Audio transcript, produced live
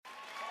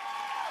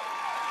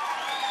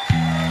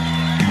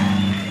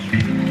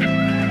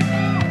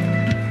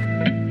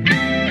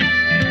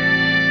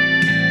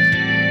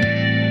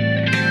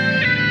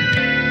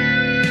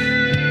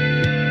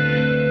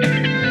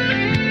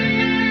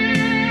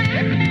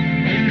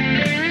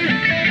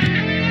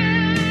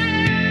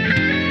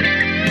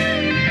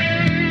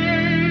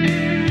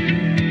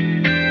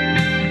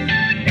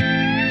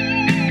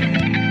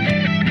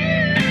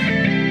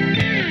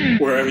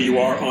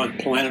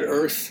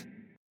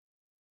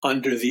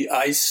under the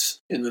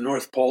ice in the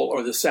North Pole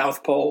or the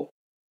South Pole,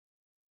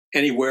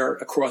 anywhere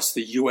across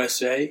the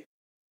USA,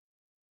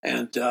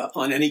 and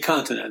on any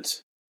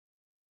continent.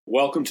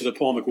 Welcome to the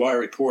Paul McGUIRE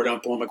Report.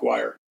 I'm Paul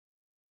McGUIRE,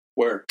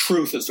 where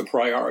truth is a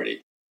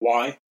priority.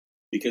 Why?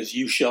 Because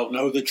you shall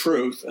know the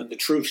truth, and the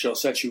truth shall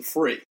set you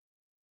free.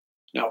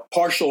 Now,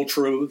 partial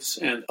truths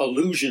and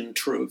illusion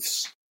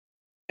truths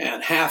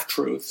and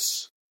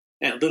half-truths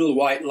and little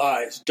white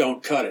lies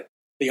don't cut it.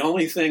 The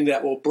only thing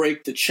that will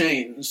break the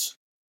chains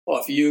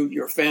off you,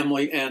 your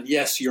family, and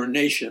yes, your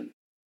nation.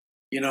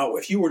 You know,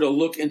 if you were to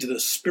look into the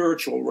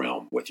spiritual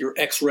realm with your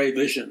X-ray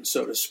vision,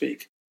 so to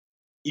speak,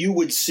 you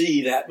would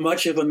see that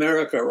much of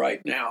America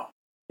right now,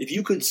 if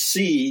you could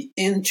see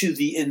into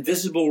the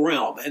invisible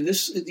realm, and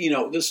this,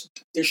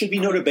 there should be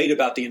no debate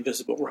about the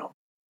invisible realm.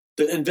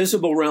 The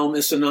invisible realm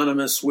is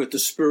synonymous with the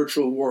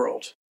spiritual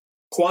world.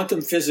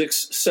 Quantum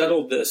physics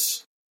settled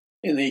this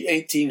in the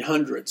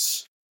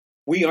 1800s.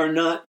 We are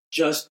not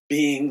just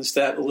beings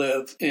that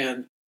live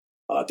in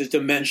the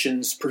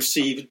dimensions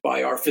perceived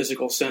by our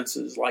physical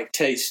senses, like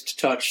taste,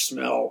 touch,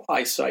 smell,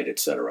 eyesight,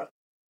 etc.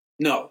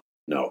 No.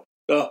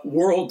 The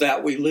world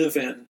that we live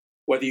in,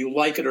 whether you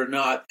like it or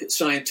not,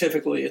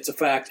 scientifically, it's a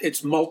fact,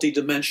 it's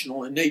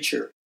multidimensional in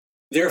nature.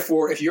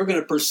 Therefore, if you're going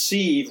to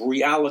perceive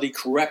reality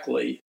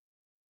correctly,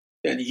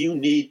 then you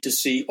need to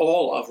see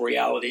all of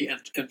reality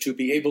and to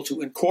be able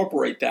to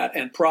incorporate that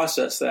and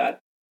process that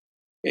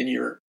in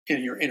your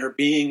inner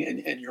being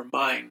and your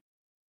mind.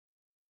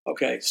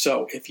 Okay,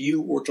 so if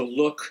you were to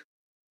look,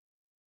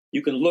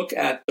 you can look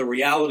at the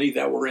reality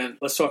that we're in.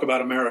 Let's talk about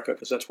America,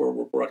 because that's where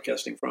we're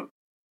broadcasting from.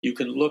 You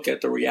can look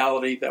at the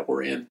reality that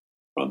we're in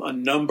from a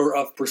number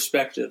of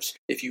perspectives.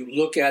 If you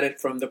look at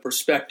it from the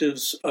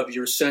perspectives of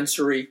your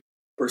sensory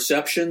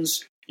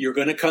perceptions, you're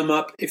going to come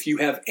up, if you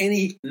have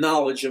any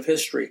knowledge of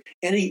history,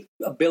 any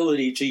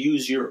ability to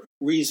use your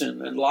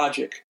reason and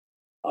logic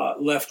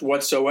left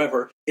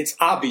whatsoever, it's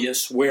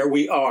obvious where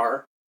we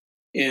are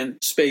in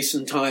space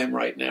and time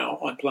right now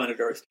on planet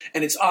Earth.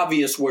 And it's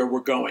obvious where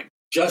we're going,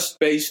 just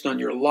based on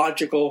your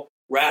logical,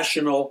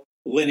 rational,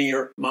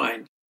 linear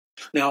mind.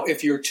 Now,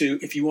 if you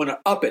want to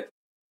up it,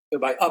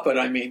 by up it,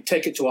 I mean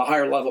take it to a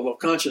higher level of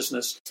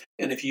consciousness,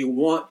 and if you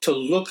want to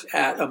look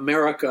at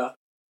America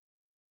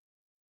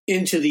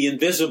into the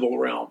invisible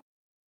realm,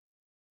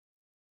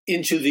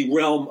 into the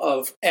realm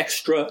of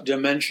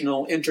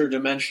extra-dimensional,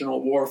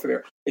 interdimensional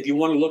warfare, if you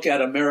want to look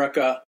at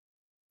America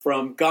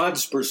from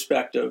God's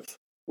perspective,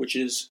 which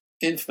is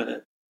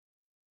infinite,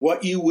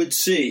 what you would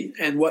see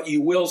and what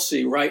you will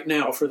see right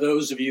now, for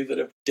those of you that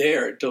have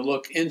dared to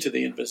look into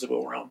the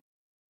invisible realm,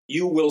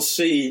 you will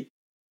see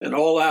an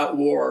all-out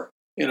war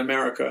in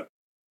America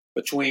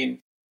between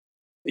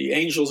the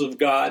angels of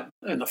God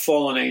and the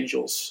fallen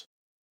angels.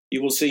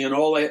 You will see an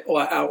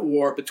all-out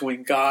war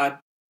between God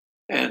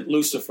and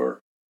Lucifer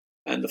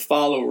and the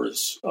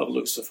followers of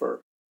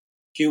Lucifer,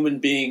 human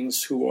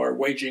beings who are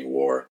waging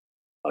war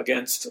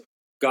against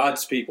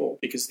God's people,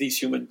 because these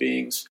human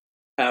beings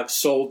have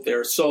sold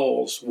their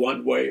souls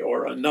one way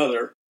or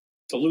another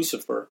to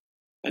Lucifer.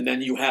 And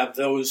then you have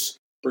those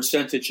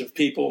percentage of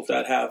people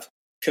that have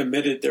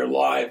committed their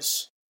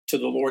lives to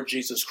the Lord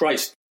Jesus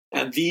Christ.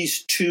 And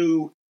these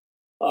two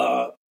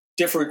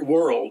different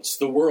worlds,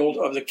 the world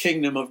of the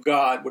kingdom of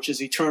God, which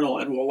is eternal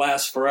and will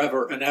last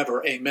forever and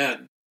ever,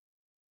 amen,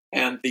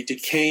 and the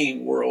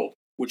decaying world,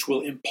 which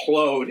will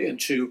implode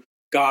into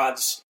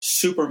God's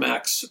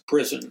supermax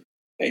prison,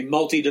 a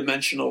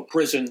multidimensional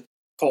prison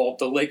called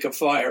the lake of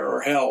fire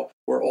or hell,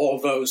 where all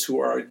those who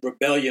are in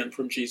rebellion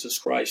from Jesus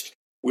Christ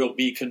will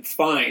be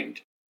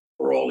confined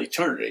for all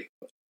eternity.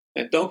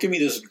 And don't give me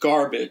this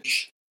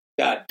garbage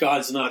that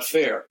God's not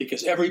fair,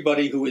 because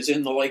everybody who is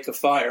in the lake of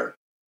fire,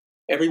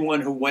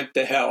 everyone who went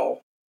to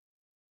hell,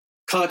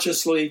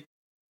 consciously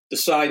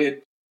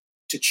decided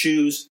to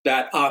choose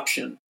that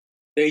option.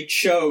 They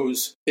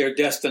chose their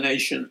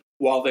destination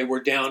while they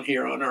were down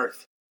here on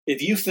earth.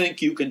 If you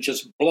think you can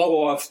just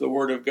blow off the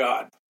word of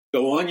God,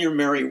 go on your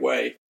merry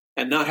way,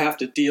 and not have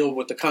to deal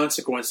with the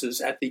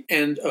consequences at the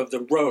end of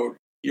the road,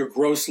 you're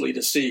grossly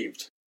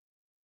deceived.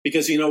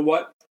 Because you know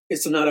what?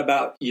 It's not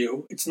about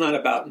you. It's not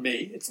about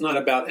me. It's not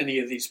about any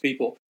of these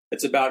people.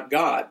 It's about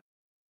God.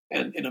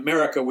 And in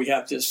America, we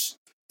have this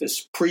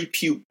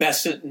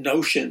prepubescent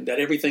notion that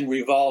everything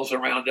revolves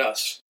around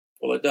us.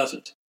 Well, it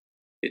doesn't.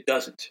 It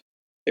doesn't.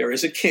 There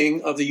is a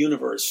king of the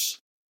universe,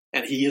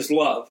 and he is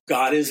love.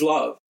 God is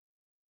love.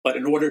 But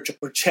in order to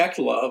protect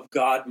love,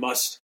 God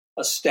must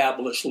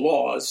establish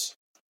laws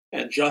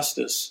and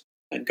justice,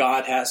 and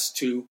God has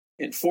to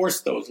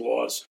enforce those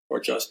laws or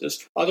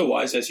justice.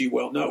 Otherwise, as you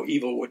well know,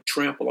 evil would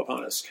trample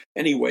upon us.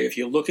 Anyway, if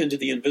you look into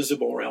the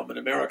invisible realm in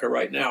America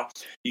right now,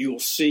 you will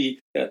see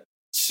that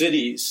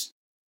cities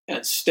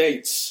and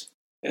states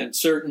and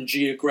certain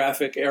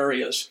geographic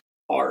areas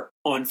are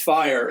on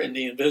fire in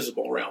the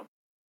invisible realm.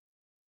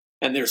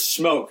 And there's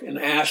smoke and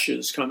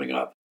ashes coming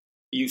up.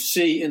 You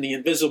see in the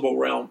invisible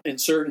realm, in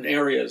certain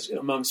areas,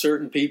 among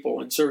certain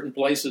people, in certain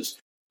places,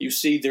 you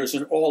see there's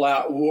an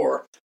all-out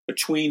war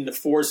between the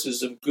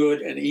forces of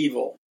good and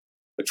evil,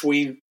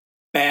 between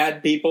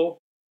bad people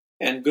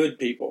and good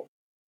people,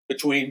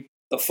 between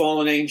the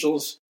fallen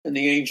angels and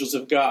the angels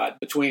of God,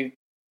 between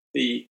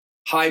the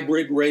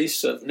hybrid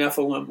race of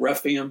Nephilim,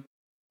 Rephaim,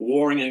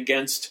 warring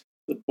against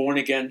the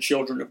born-again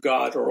children of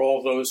God, or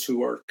all those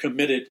who are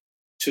committed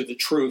to the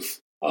truth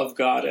of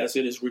God as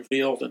it is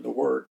revealed in the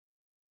Word.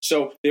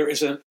 So there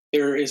is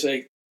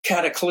a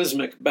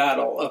cataclysmic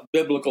battle of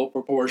biblical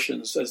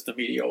proportions, as the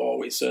media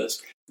always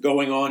says,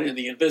 going on in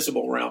the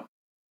invisible realm.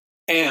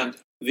 And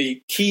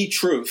the key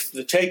truth,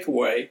 the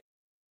takeaway,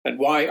 and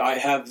why I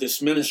have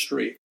this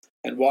ministry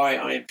and why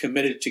I am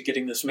committed to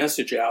getting this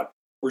message out,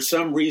 for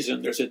some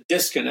reason there's a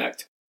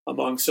disconnect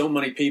among so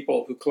many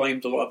people who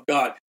claim to love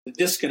God. The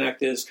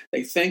disconnect is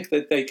they think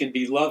that they can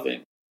be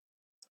loving.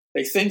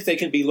 They think they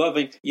can be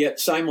loving, yet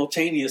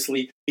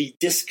simultaneously be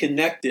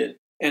disconnected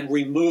and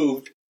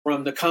removed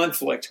from the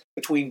conflict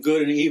between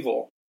good and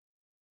evil.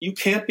 You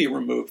can't be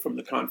removed from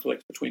the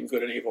conflict between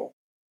good and evil.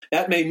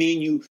 That may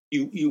mean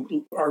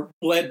you are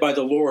led by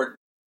the Lord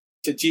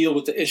to deal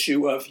with the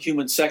issue of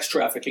human sex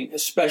trafficking,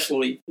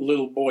 especially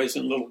little boys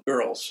and little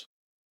girls,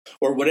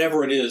 or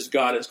whatever it is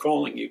God is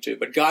calling you to.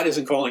 But God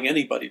isn't calling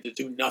anybody to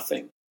do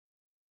nothing.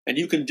 And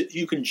you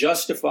can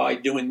justify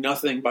doing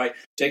nothing by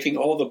taking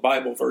all the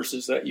Bible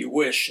verses that you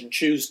wish and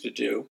choose to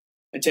do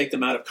and take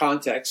them out of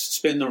context,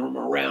 spin them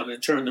around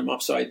and turn them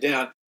upside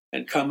down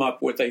and come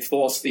up with a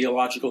false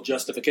theological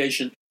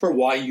justification for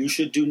why you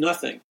should do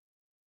nothing.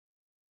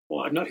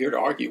 Well, I'm not here to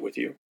argue with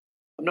you.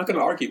 I'm not going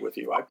to argue with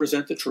you. I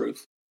present the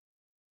truth.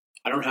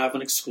 I don't have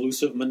an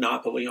exclusive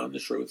monopoly on the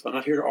truth. I'm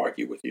not here to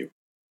argue with you.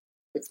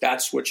 If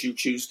that's what you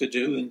choose to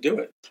do, then do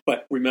it.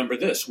 But remember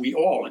this, we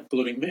all,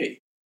 including me,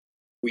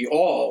 we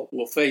all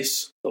will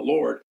face the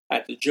Lord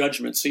at the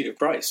judgment seat of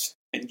Christ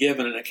and give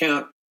an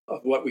account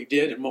of what we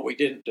did and what we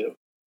didn't do.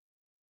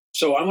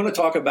 So I want to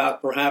talk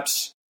about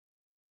perhaps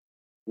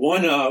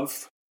one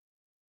of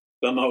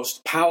the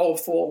most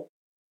powerful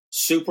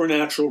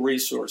supernatural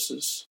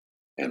resources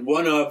and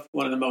one of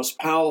the most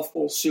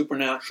powerful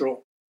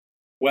supernatural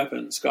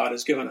weapons God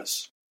has given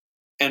us.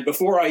 And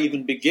before I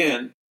even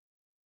begin,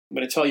 I'm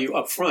going to tell you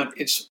up front,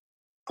 it's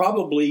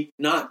probably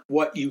not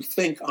what you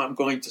think I'm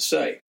going to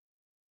say.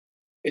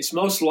 It's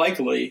most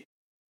likely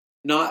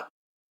not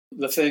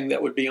the thing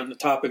that would be on the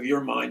top of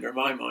your mind or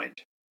my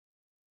mind.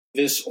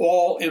 This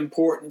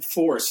all-important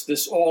force,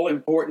 this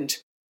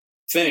all-important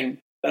thing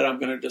that I'm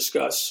going to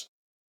discuss,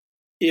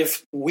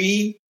 if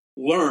we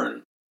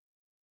learn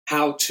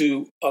how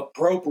to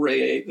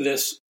appropriate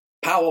this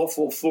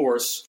powerful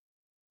force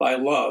by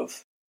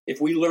love,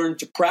 if we learn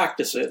to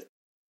practice it,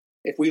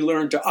 if we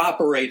learn to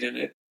operate in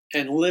it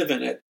and live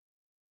in it,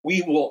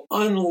 we will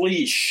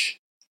unleash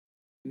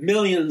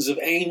millions of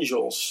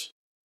angels.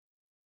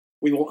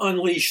 We will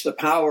unleash the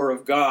power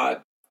of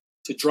God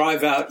to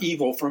drive out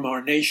evil from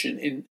our nation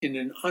in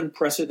an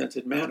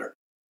unprecedented manner.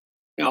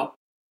 Now,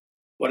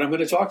 what I'm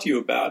going to talk to you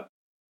about,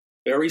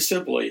 very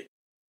simply,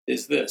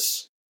 is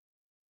this.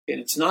 And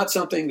it's not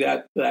something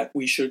that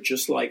we should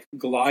just like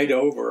glide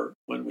over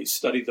when we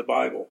study the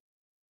Bible.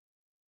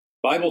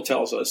 The Bible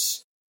tells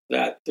us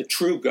that the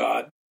true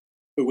God,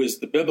 who is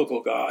the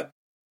biblical God,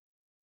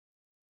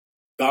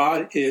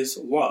 God is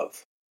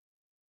love.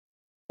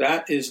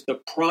 That is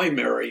the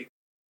primary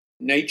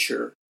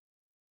nature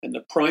and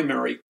the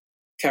primary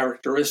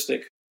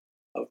characteristic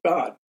of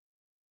God.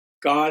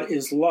 God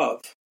is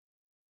love.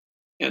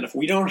 And if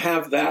we don't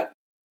have that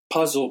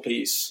puzzle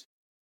piece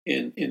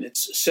in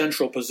its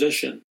central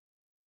position,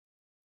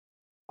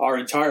 our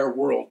entire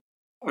world,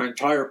 our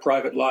entire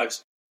private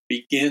lives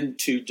begin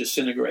to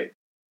disintegrate.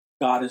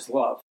 God is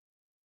love.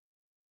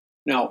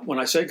 Now, when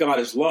I say God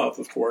is love,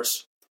 of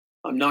course,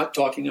 I'm not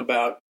talking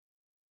about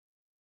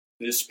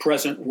this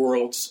present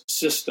world's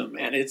system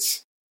and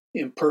its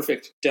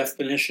imperfect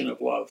definition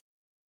of love.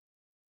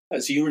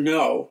 As you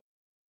know,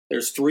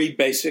 there's three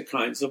basic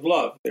kinds of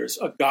love. There's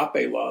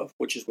agape love,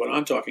 which is what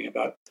I'm talking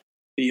about.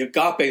 The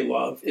agape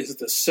love is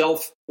the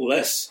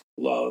selfless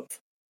love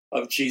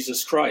of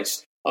Jesus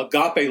Christ.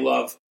 Agape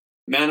love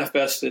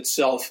manifests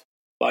itself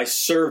by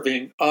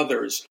serving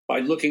others, by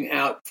looking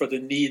out for the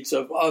needs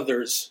of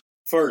others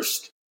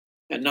first,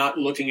 and not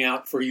looking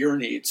out for your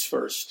needs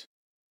first.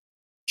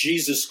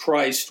 Jesus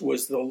Christ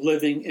was the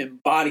living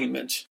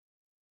embodiment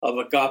of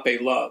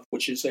agape love,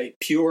 which is a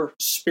pure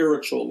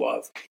spiritual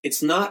love.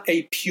 It's not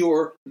a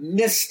pure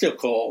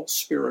mystical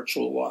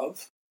spiritual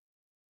love.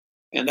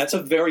 And that's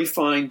a very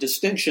fine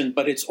distinction,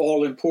 but it's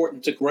all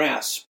important to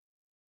grasp.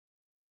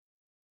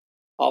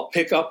 I'll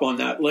pick up on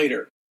that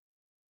later.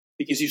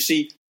 Because you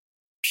see,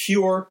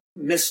 pure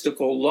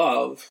mystical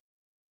love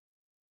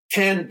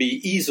can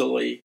be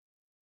easily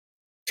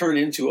turned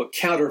into a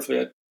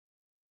counterfeit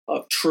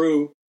of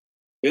true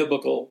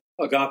biblical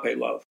agape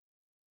love.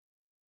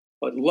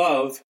 But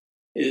love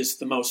is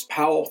the most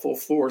powerful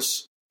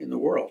force in the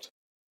world.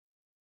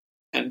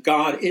 And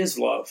God is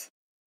love.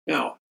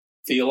 Now,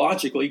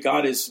 theologically,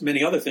 God is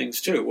many other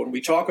things too. When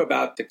we talk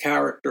about the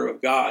character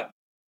of God,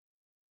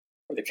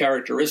 or the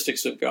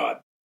characteristics of God,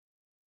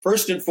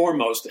 first and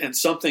foremost, and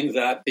something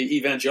that the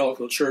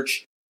evangelical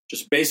church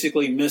just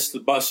basically missed the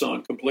bus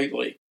on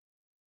completely,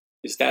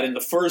 is that in the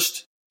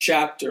first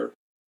chapter,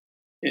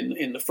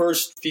 in the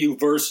first few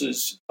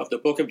verses of the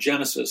book of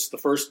Genesis, the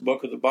first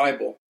book of the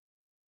Bible,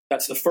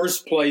 that's the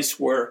first place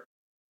where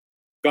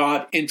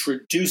God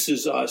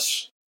introduces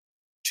us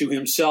to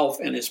himself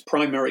and his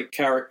primary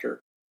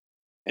character.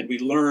 And we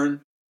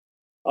learn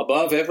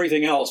above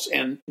everything else,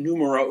 and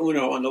numero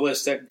uno on the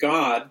list, that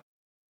God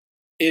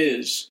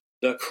is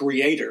the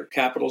creator,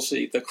 capital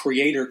C, the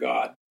creator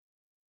God.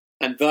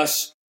 And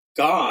thus,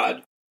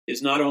 God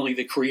is not only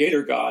the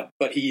creator God,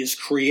 but he is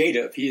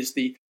creative. He is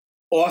the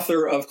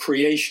author of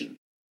creation,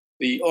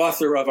 the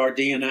author of our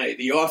DNA,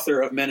 the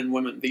author of men and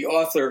women, the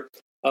author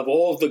of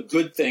all the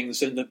good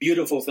things and the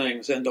beautiful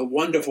things and the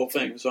wonderful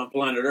things on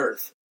planet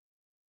Earth.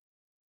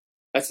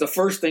 That's the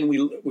first thing we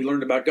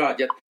learned about God.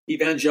 Yet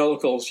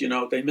evangelicals,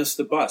 they miss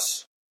the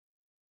bus.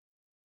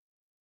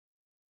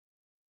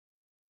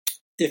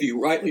 If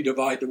you rightly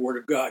divide the Word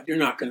of God, you're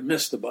not going to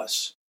miss the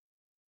bus.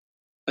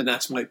 And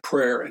that's my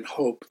prayer and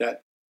hope,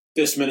 that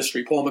this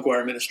ministry, Paul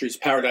McGUIRE Ministries,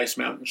 Paradise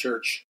Mountain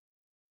Church,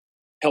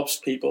 helps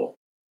people,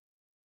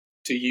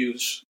 to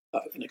use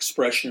an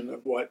expression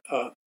of what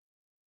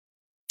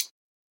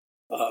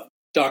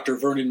Dr.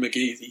 Vernon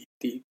McGee,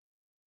 the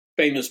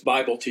famous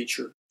Bible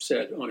teacher,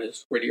 said on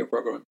his radio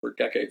program for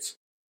decades.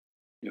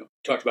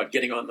 Talked about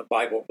getting on the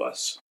Bible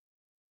bus.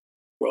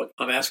 Well,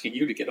 I'm asking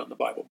you to get on the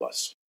Bible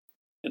bus.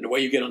 And the way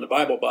you get on the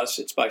Bible bus,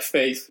 it's by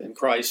faith in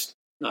Christ,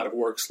 not of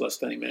works,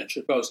 lest any man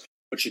should boast.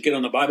 But you get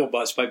on the Bible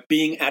bus by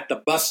being at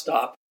the bus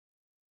stop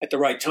at the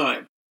right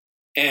time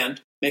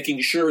and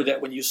making sure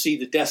that when you see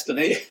the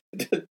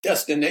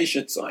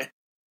destination sign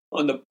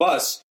on the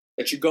bus,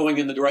 that you're going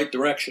in the right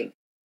direction.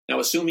 Now,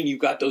 assuming you've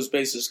got those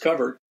bases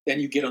covered, then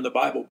you get on the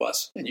Bible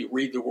bus and you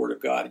read the Word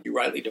of God and you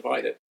rightly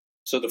divide it.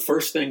 So the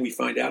first thing we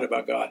find out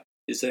about God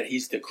is that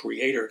he's the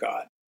creator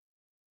God.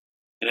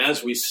 And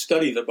as we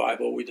study the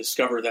Bible, we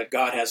discover that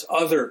God has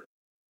other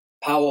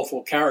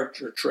powerful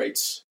character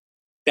traits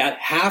that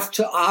have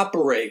to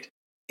operate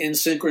in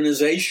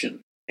synchronization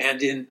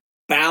and in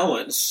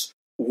balance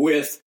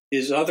with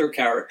his other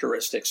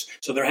characteristics.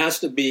 So there has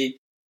to be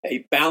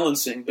a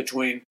balancing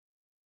between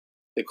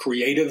the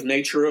creative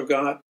nature of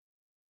God,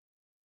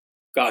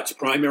 God's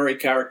primary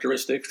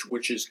characteristics,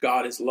 which is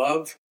God is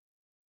love,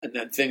 and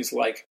then things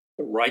like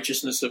the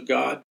righteousness of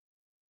God,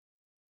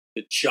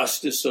 the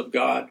justice of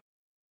God,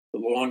 the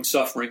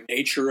long-suffering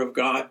nature of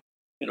God,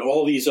 and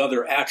all these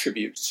other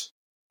attributes,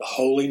 the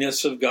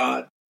holiness of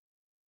God.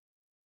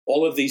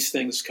 All of these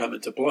things come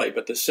into play,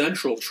 but the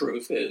central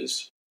truth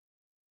is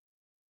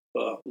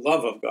the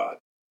love of God.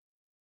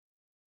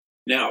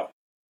 Now,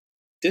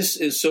 this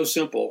is so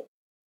simple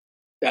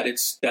that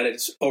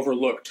it's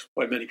overlooked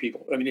by many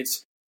people. I mean,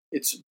 it's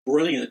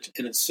brilliant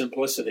in its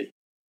simplicity.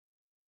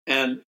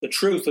 And the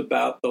truth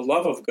about the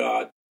love of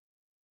God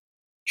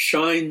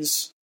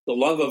shines the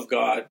love of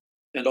God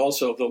and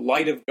also the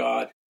light of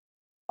God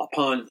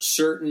upon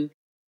certain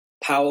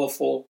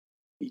powerful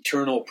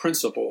eternal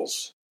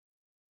principles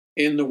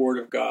in the Word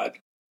of God,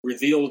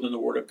 revealed in the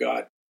Word of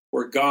God,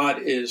 where God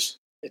is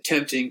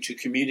attempting to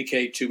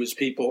communicate to his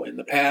people in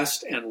the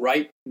past and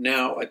right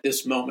now at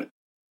this moment.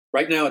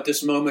 Right now at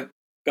this moment,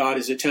 God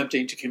is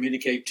attempting to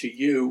communicate to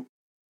you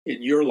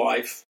in your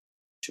life,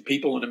 to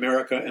people in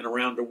America and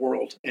around the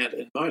world, and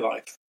in my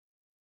life.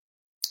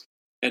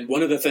 And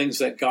one of the things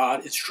that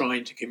God is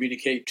trying to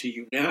communicate to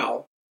you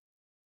now,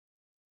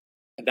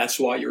 and that's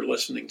why you're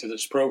listening to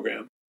this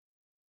program,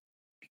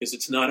 because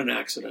it's not an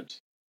accident.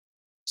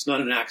 It's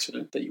not an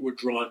accident that you were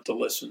drawn to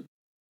listen,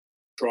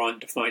 drawn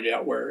to find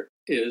out where it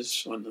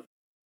is on the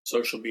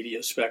social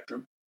media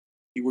spectrum.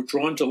 You were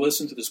drawn to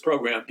listen to this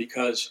program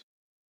because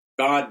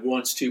God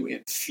wants to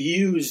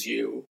infuse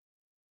you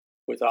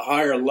with a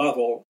higher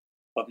level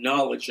of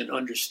knowledge and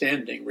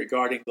understanding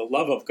regarding the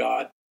love of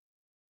God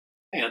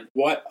and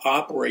what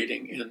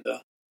operating in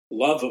the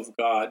love of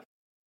God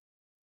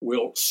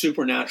will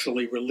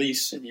supernaturally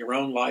release in your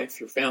own life,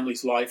 your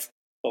family's life,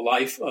 the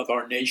life of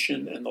our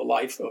nation, and the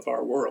life of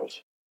our world.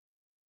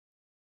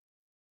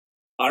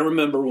 I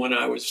remember when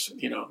I was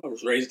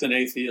raised an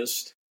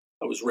atheist,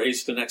 I was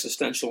raised an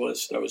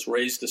existentialist, I was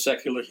raised a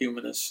secular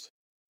humanist,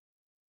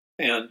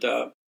 and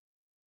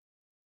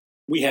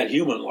we had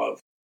human love,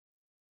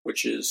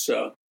 which is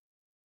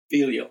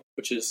filial,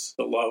 which is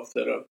the love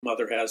that a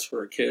mother has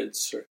for her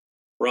kids, or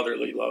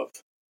brotherly love.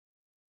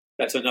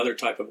 That's another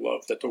type of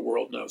love that the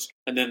world knows.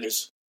 And then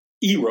there's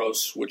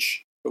eros,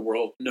 which the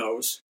world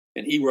knows.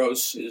 And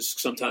eros is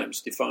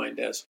sometimes defined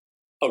as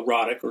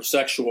erotic or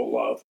sexual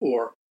love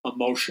or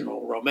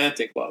emotional,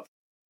 romantic love.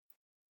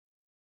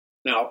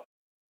 Now,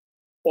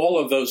 all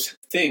of those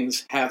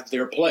things have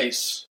their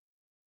place.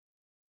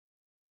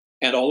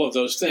 And all of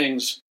those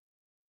things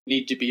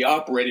need to be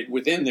operated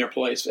within their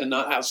place and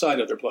not outside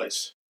of their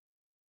place.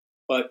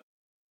 But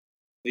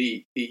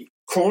the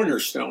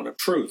cornerstone of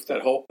truth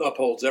that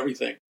upholds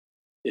everything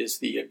is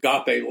the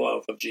agape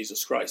love of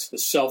Jesus Christ, the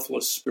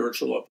selfless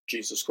spiritual love of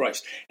Jesus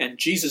Christ. And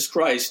Jesus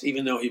Christ,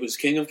 even though he was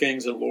King of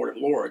Kings and Lord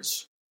of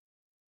Lords,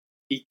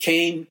 he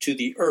came to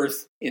the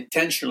earth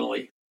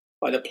intentionally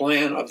by the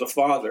plan of the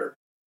Father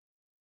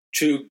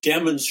to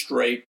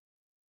demonstrate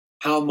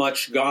how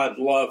much God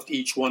loved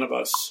each one of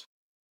us.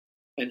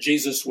 And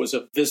Jesus was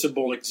a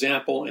visible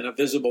example and a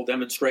visible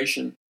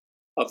demonstration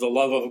of the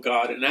love of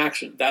God in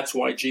action. That's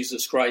why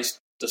Jesus Christ,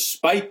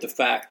 despite the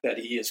fact that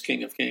he is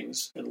King of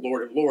Kings and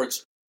Lord of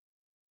Lords,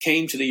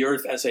 came to the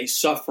earth as a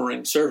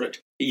suffering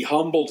servant. He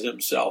humbled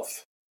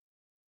himself.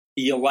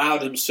 He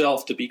allowed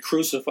himself to be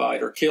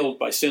crucified or killed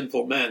by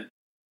sinful men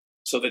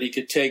so that he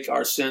could take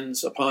our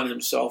sins upon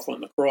himself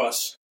on the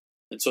cross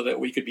and so that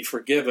we could be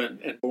forgiven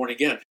and born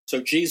again.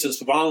 So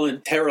Jesus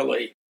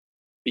voluntarily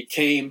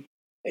became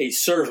a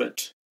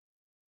servant.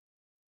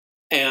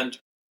 And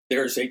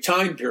there's a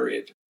time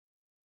period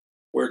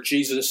where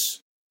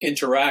Jesus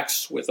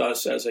interacts with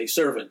us as a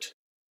servant.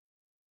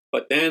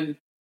 But then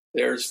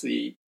there's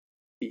the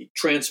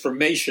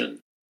transformation,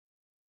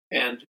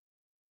 and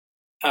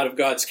out of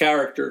God's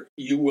character,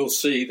 you will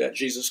see that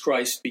Jesus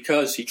Christ,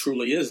 because he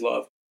truly is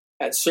love,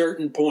 at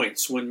certain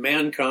points when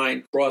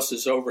mankind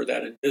crosses over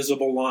that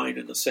invisible line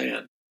in the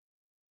sand,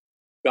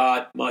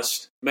 God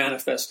must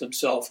manifest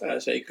himself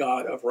as a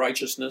God of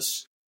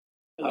righteousness,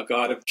 a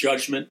God of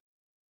judgment,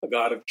 a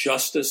God of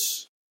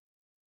justice,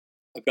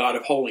 a God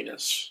of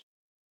holiness.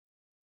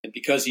 And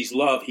because he's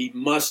love, he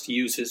must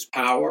use his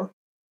power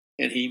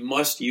and he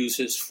must use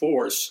his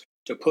force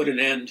to put an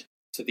end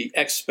to the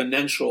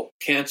exponential,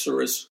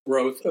 cancerous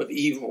growth of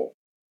evil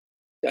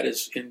that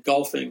is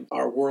engulfing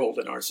our world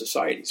and our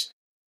societies.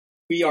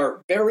 We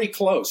are very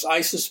close.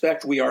 I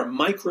suspect we are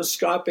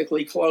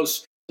microscopically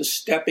close to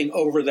stepping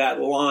over that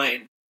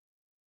line,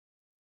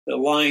 the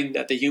line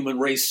that the human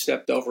race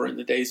stepped over in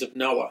the days of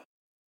Noah,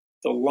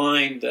 the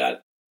line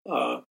that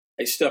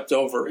they stepped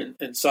over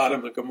in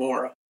Sodom and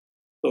Gomorrah,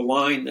 the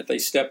line that they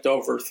stepped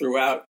over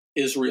throughout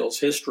Israel's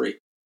history,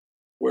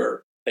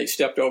 where they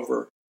stepped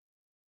over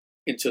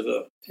into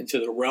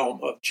the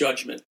realm of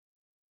judgment.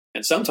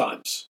 And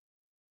sometimes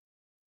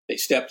they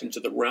stepped into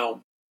the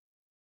realm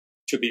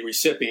to be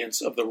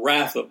recipients of the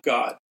wrath of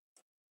God.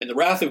 And the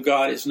wrath of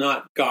God is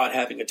not God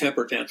having a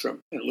temper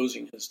tantrum and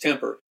losing his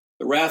temper.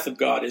 The wrath of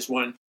God is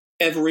when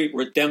every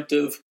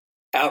redemptive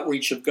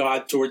outreach of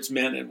God towards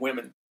men and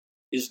women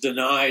is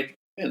denied,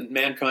 and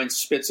mankind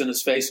spits in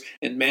his face,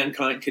 and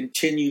mankind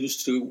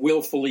continues to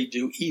willfully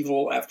do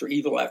evil after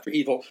evil after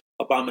evil,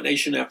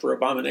 abomination after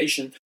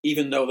abomination,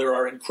 even though there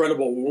are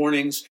incredible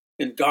warnings,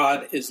 and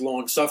God is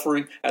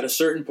long-suffering. At a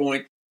certain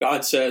point,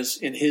 God says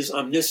in his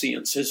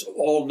omniscience, his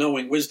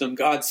all-knowing wisdom,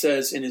 God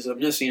says in his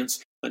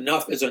omniscience,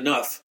 enough is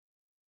enough.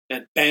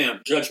 And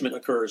bam, judgment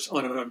occurs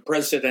on an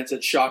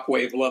unprecedented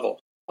shockwave level,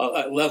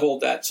 a level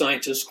that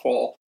scientists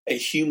call a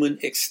human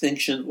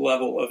extinction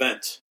level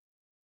event.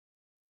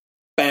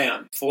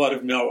 Bam, flood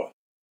of Noah.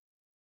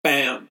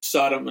 Bam,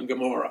 Sodom and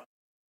Gomorrah.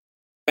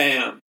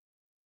 Bam,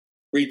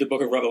 read the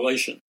book of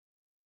Revelation.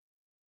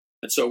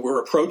 And so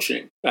we're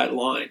approaching that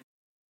line.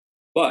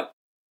 But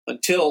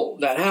until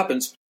that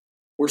happens,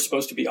 we're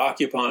supposed to be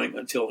occupying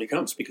until he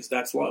comes, because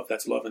that's love.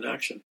 That's love in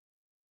action.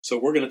 So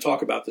we're going to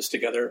talk about this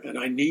together, and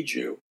I need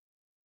you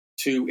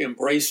to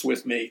embrace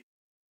with me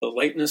the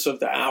lateness of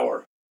the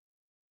hour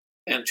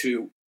and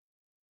to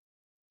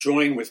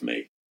join with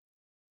me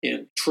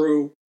in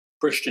true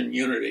Christian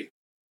unity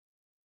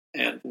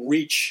and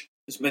reach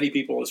as many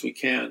people as we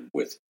can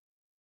with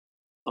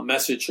a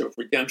message of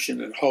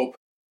redemption and hope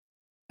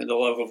and the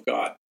love of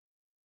God,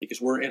 because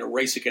we're in a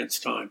race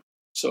against time.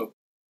 So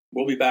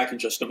we'll be back in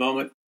just a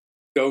moment.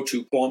 Go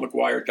to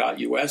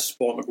paulmcguire.us,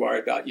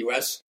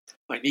 paulmcguire.us.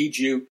 I need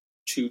you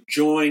to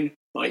join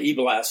my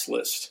e-blast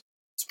list.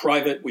 It's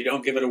private. We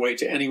don't give it away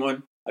to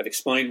anyone. I've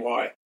explained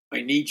why.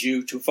 I need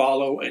you to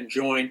follow and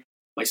join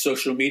my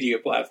social media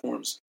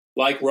platforms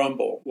like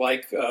Rumble,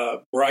 like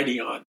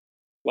Brighteon,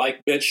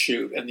 like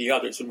BitChute, and the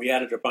others. And we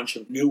added a bunch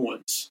of new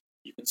ones.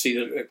 You can see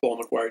that at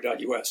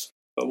paulmcguire.us.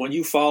 But when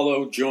you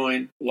follow,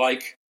 join,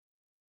 like,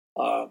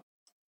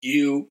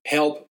 you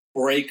help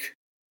break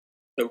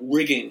the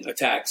rigging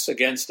attacks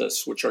against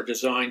us, which are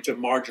designed to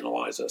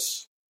marginalize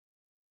us.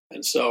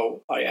 And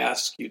so I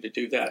ask you to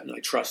do that, and I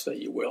trust that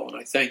you will, and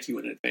I thank you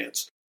in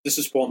advance. This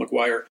is Paul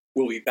McGuire.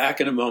 We'll be back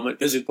in a moment.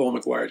 Visit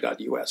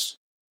paulmcguire.us.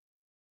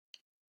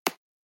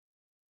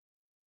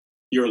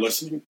 You're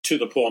listening to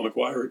the Paul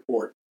McGuire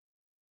Report.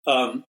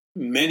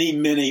 Many,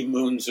 many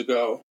moons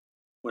ago,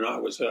 when I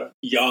was a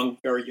young,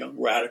 very young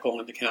radical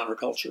in the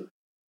counterculture,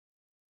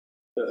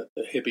 the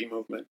hippie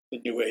movement, the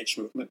New Age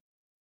movement,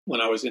 when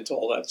I was into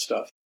all that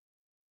stuff,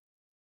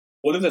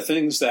 one of the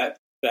things that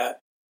the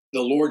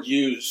Lord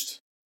used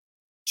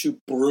to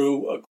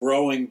brew a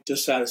growing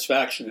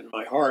dissatisfaction in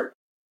my heart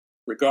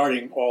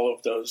regarding all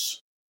of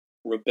those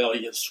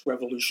rebellious,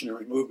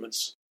 revolutionary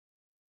movements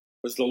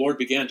was the Lord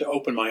began to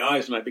open my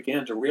eyes, and I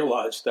began to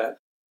realize that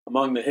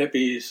among the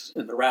hippies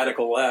and the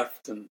radical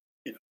left and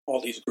all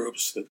these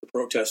groups, the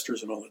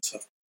protesters and all that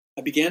stuff,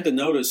 I began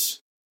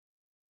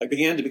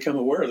to become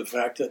aware of the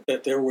fact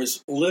that there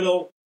was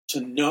little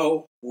to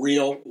no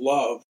real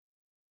love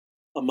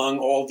among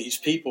all these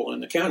people in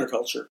the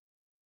counterculture,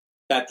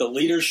 that the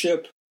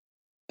leadership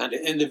and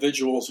the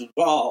individuals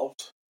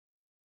involved,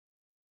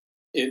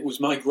 it was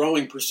my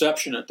growing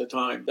perception at the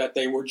time that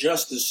they were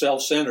just as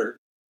self-centered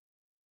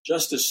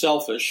just as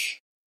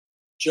selfish,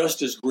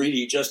 just as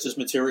greedy, just as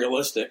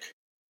materialistic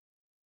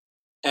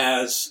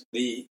as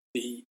the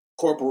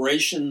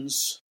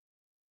corporations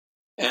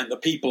and the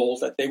people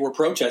that they were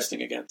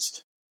protesting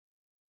against.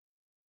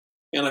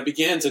 And I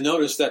began to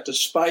notice that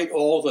despite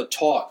all the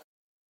talk,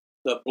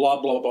 the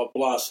blah, blah, blah,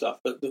 blah stuff,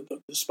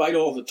 despite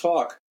all the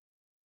talk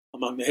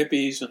among the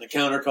hippies and the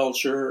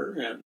counterculture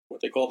and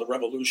what they called the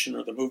revolution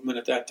or the movement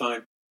at that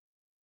time,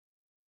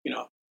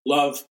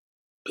 love,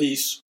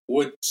 peace,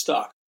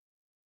 Woodstock.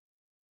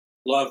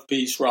 Love,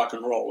 peace, rock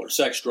and roll, or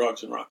sex,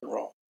 drugs, and rock and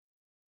roll.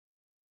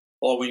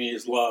 All we need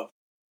is love,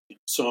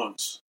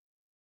 songs,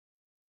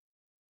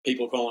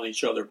 people calling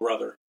each other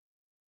brother,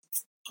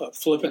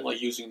 flippantly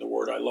using the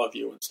word I love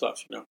you and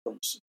stuff, from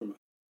a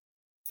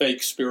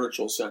fake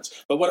spiritual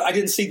sense. But what I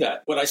didn't see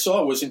that. What I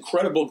saw was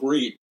incredible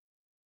greed.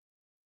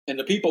 And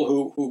the people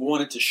who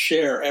wanted to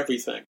share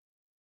everything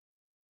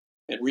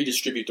and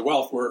redistribute the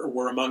wealth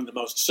were among the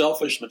most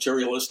selfish,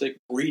 materialistic,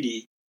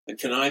 greedy, and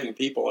conniving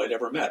people I'd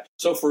ever met.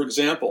 So, for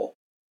example,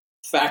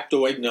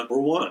 factoid number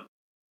one,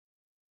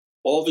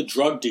 all the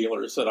drug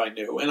dealers that I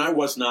knew, and I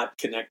was not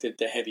connected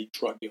to heavy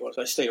drug dealers.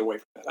 I stayed away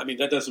from that. I mean,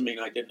 that doesn't mean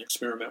I didn't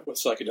experiment with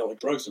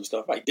psychedelic drugs and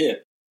stuff. I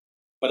did.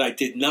 But I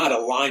did not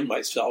align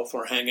myself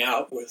or hang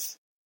out with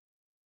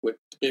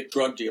big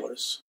drug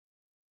dealers,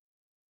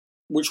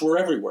 which were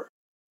everywhere.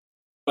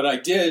 But I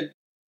did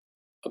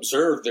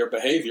observe their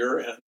behavior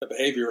and the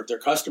behavior of their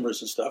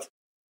customers and stuff.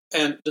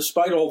 And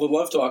despite all the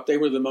love talk, they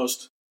were the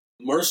most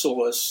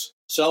merciless,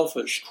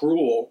 selfish,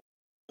 cruel,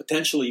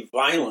 potentially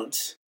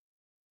violent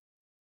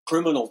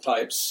criminal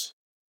types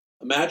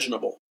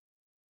imaginable.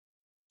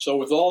 So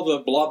with all the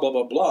blah, blah,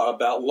 blah, blah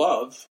about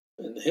love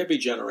and the hippie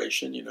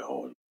generation,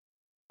 and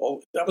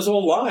that was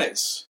all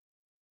lies.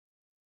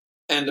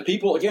 And the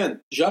people,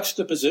 again,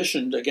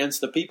 juxtapositioned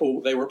against the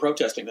people they were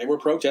protesting. They were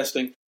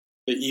protesting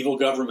the evil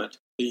government,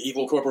 the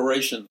evil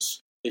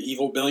corporations, the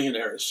evil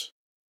billionaires.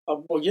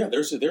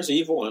 There's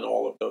evil in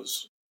all of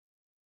those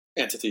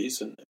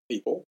entities and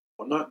people.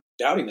 I'm not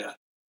doubting that.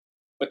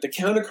 But the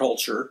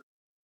counterculture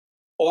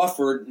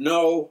offered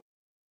no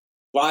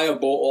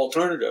viable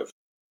alternative.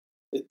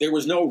 There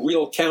was no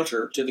real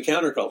counter to the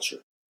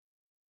counterculture.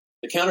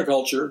 The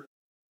counterculture,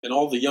 and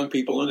all the young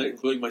people in it,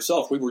 including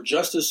myself, we were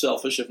just as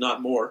selfish, if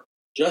not more,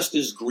 just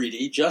as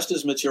greedy, just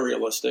as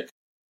materialistic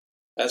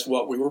as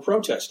what we were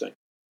protesting.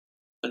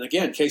 And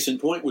again, case in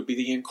point would be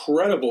the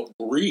incredible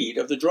greed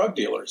of the drug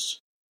dealers.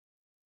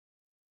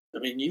 I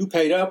mean, you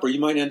paid up or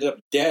you might end up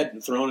dead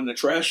and thrown in a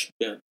trash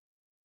bin.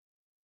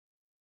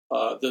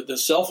 The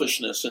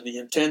selfishness and the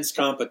intense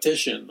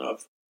competition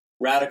of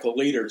radical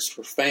leaders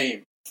for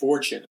fame,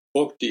 fortune,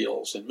 book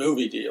deals, and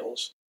movie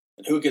deals,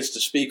 and who gets to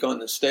speak on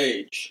the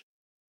stage.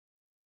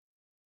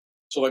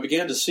 So I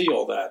began to see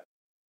all that.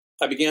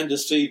 I began to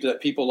see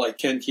that people like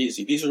Ken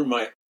Kesey, these are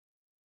my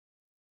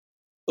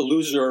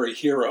illusory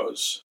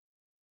heroes.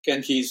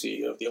 Ken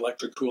Kesey of the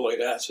electric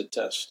Kool-Aid acid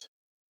test,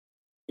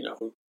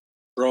 who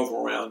drove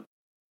around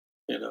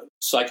in a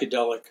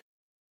psychedelic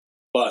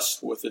bus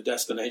with a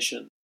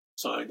destination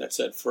sign that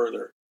said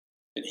further.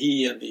 And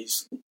he and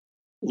these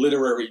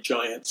literary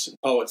giants and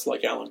poets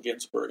like Allen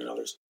Ginsberg and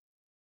others.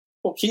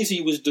 Well,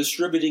 Kesey was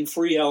distributing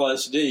free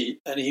LSD,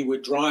 and he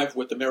would drive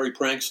with the Merry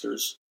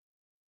Pranksters,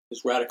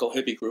 his radical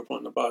hippie group,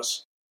 on the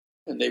bus.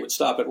 And they would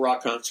stop at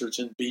rock concerts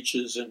and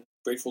beaches and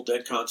Grateful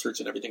Dead concerts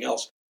and everything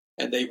else.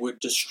 And they would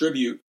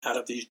distribute out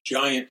of these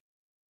giant,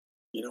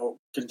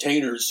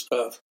 containers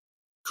of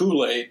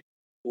Kool-Aid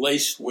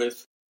laced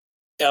with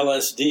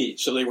LSD.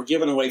 So they were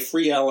giving away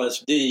free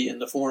LSD in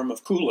the form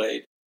of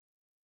Kool-Aid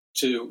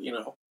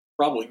to,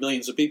 probably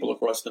millions of people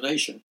across the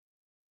nation,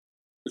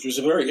 which was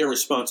a very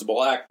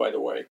irresponsible act, by the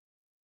way.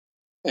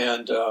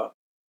 And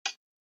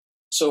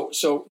so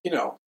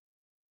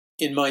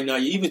in my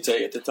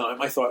naivete at the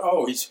time, I thought,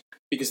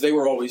 because they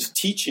were always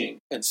teaching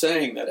and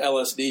saying that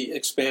LSD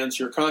expands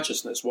your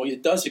consciousness. Well,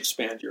 it does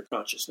expand your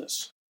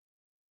consciousness,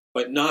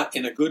 but not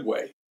in a good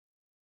way.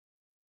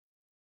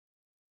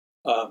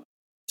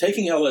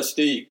 Taking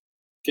LSD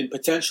can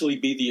potentially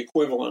be the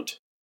equivalent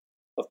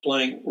of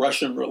playing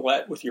Russian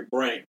roulette with your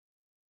brain.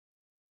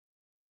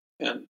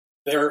 And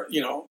they're,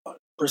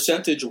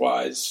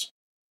 percentage-wise,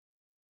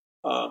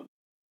 I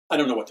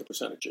don't know what the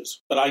percentage is,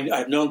 but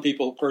I've known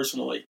people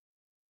personally.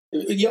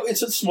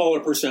 It's a smaller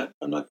percent.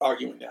 I'm not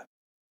arguing that.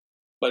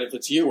 But if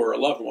it's you or a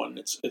loved one,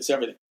 it's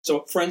everything.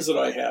 So friends that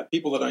I had,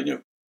 people that I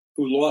knew,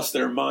 who lost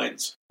their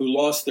minds, who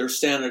lost their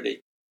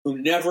sanity, who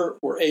never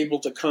were able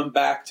to come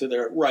back to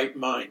their right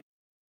mind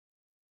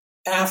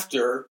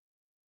after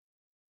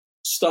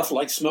stuff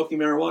like smoking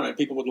marijuana. And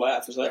people would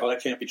laugh and say,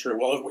 that can't be true.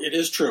 Well, it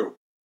is true.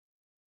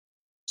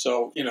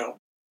 So,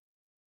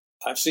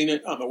 I've seen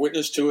it. I'm a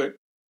witness to it.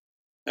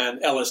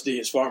 And LSD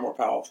is far more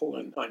powerful.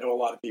 And I know a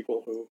lot of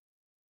people who,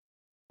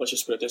 let's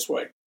just put it this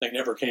way, they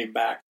never came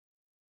back.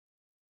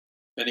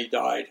 And he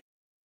died.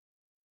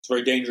 It's a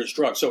very dangerous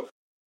drug. So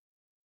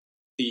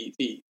the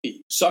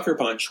sucker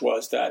punch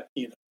was that,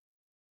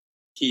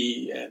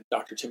 he and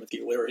Dr.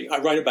 Timothy Leary, I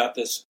write about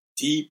this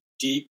deep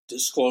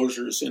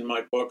disclosures in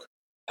my book,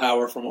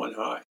 Power from On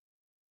High.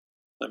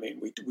 I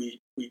mean,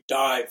 we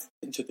dive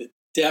into the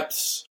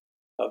depths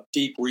of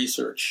deep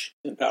research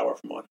in Power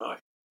from On High.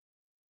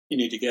 You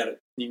need to get it.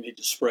 You need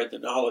to spread the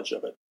knowledge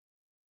of it.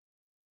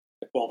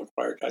 At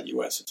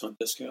paulmcguire.us, it's on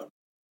discount.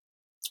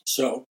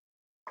 So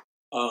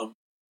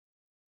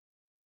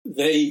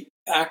they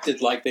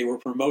acted like they were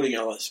promoting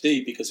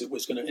LSD because it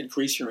was going to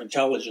increase your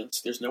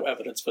intelligence. There's no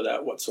evidence for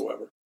that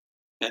whatsoever.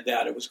 And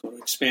that it was going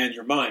to expand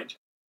your mind.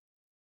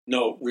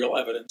 No real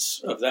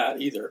evidence of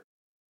that either.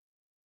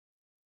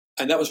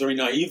 And that was very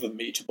naive of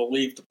me to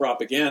believe the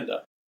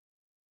propaganda.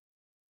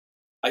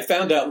 I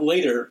found out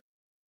later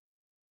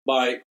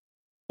by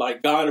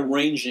God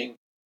arranging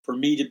for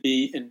me to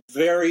be in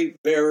very,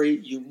 very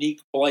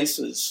unique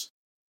places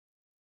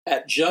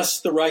at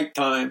just the right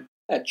time,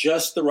 at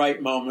just the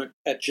right moment,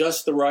 at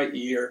just the right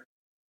year.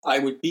 I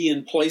would be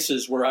in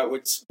places where I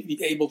would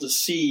be able to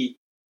see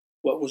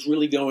what was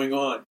really going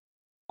on.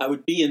 I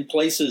would be in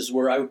places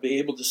where I would be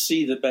able to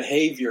see the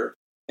behavior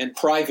and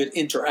private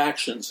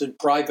interactions and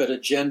private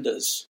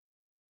agendas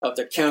of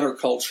the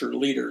counterculture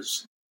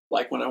leaders,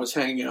 like when I was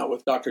hanging out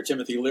with Dr.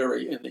 Timothy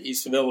Leary in the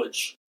East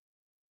Village,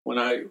 when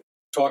I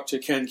talked to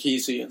Ken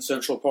Kesey in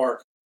Central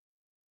Park.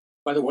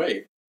 By the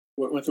way,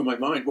 what went through my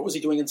mind, what was he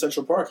doing in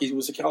Central Park? He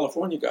was a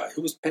California guy.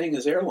 Who was paying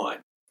his airline?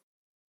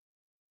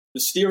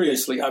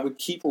 Mysteriously, I would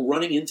keep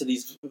running into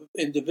these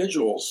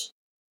individuals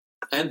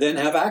and then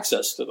have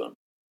access to them.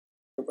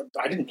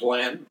 I didn't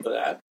plan for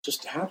that,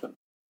 just to happen.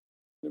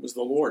 It was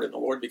the Lord, and the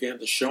Lord began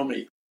to show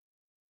me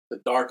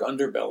the dark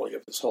underbelly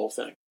of this whole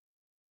thing.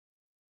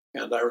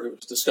 And I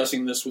was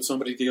discussing this with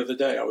somebody the other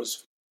day.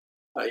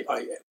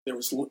 There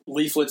was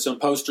leaflets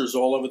and posters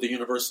all over the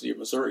University of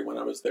Missouri when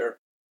I was there,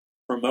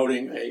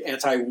 promoting an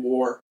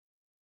anti-war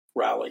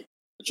rally,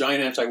 a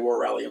giant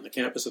anti-war rally on the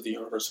campus of the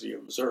University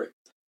of Missouri.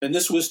 And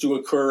this was to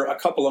occur a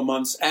couple of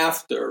months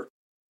after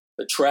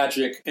the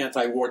tragic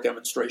anti-war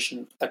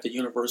demonstration at the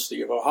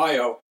University of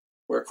Ohio,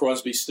 where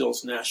Crosby,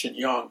 Stills, Nash and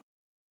Young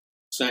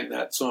sang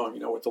that song,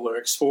 with the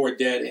lyrics, 4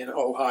 dead in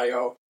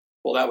Ohio.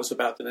 Well, that was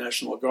about the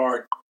National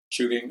Guard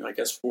shooting, I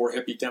guess, 4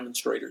 hippie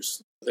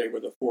demonstrators. They were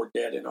the 4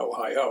 dead in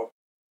Ohio.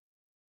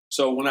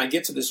 So when I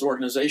get to this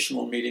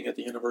organizational meeting at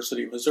the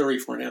University of Missouri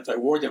for an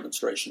anti-war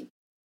demonstration,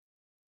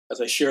 as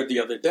I shared the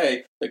other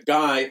day, the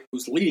guy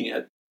who's leading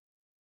it,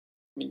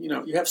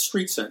 you have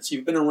street sense.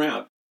 You've been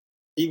around.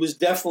 He was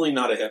definitely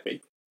not a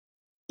hippie.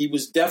 He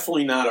was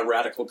definitely not a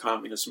radical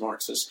communist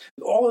Marxist.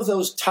 All of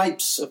those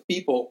types of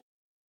people,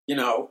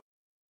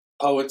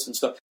 poets and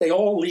stuff, they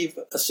all leave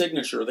a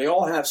signature. They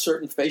all have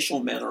certain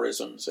facial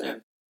mannerisms, and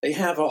they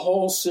have a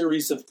whole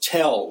series of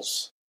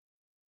tells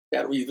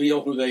that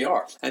reveal who they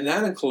are. And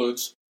that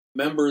includes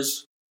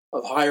members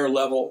of higher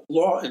level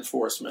law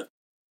enforcement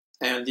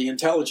and the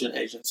intelligence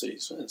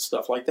agencies and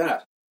stuff like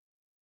that.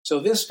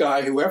 So this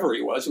guy, whoever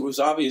he was, it was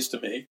obvious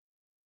to me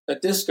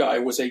that this guy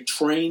was a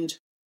trained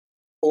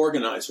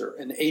organizer,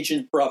 an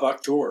agent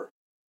provocateur.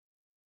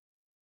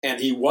 And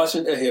he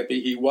wasn't a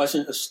hippie. He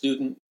wasn't a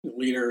student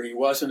leader. He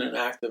wasn't an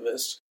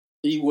activist.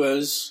 He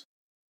was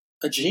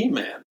a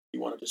G-man, if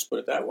you want to just put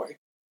it that way.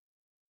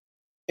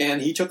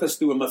 And he took us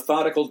through a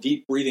methodical,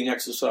 deep breathing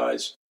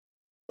exercise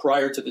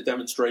prior to the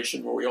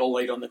demonstration where we all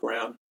laid on the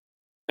ground.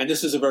 And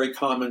this is a very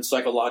common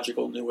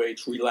psychological New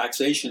Age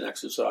relaxation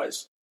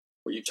exercise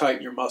where you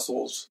tighten your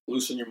muscles,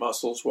 loosen your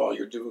muscles while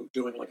you're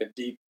doing like a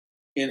deep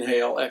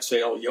inhale,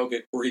 exhale,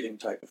 yogic breathing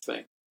type of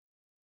thing.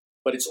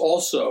 But it's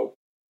also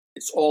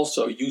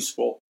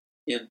useful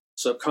in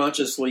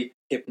subconsciously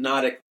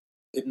hypnotic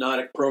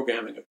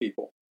programming of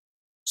people.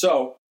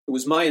 So it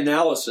was my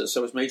analysis. I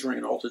was majoring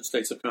in altered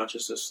states of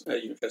consciousness,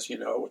 as you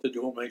know, with a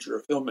dual major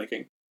of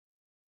filmmaking.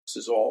 This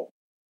is all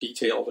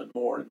detailed and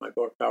more in my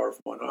book, Power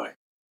from On High.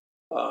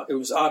 It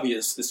was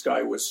obvious this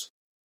guy was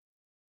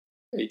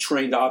a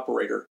trained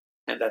operator,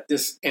 and that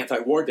this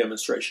anti-war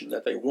demonstration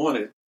that they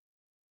wanted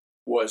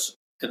was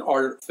an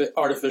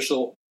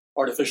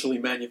artificially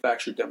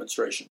manufactured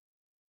demonstration,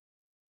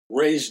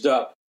 raised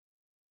up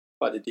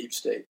by the deep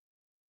state.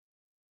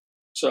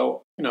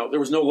 So, there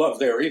was no love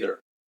there either.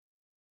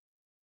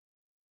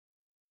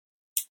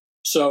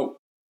 So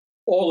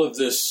all of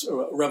this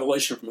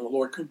revelation from the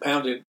Lord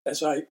compounded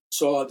as I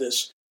saw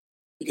this.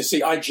 Because,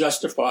 see, I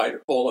justified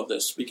all of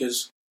this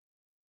because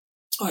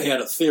I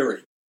had a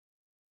theory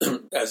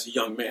as a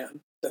young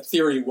man. The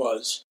theory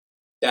was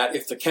that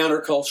if the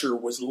counterculture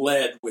was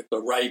led with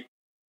the right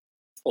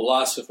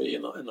philosophy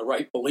and the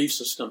right belief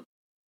system,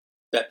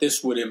 that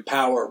this would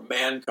empower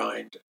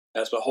mankind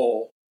as a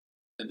whole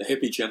and the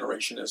hippie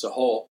generation as a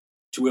whole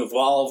to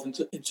evolve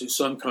into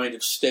some kind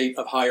of state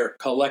of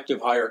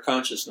collective higher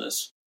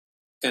consciousness.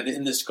 And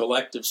in this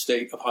collective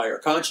state of higher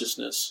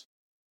consciousness,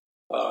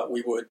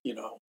 we would,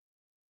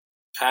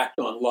 act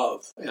on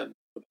love, and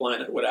the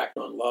planet would act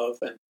on love,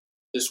 and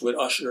this would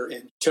usher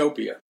in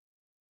utopia.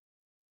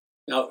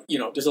 Now,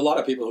 there's a lot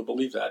of people who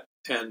believe that,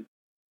 and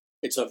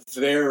it's a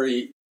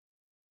very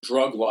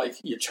drug-like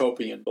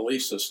utopian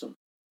belief system.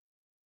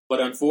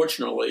 But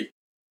unfortunately,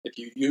 if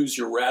you use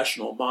your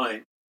rational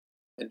mind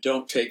and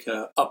don't take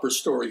an upper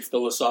story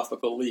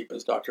philosophical leap,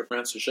 as Dr.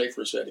 Francis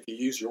Schaeffer said, if you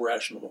use your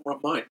rational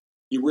mind,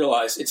 you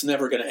realize it's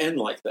never going to end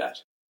like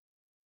that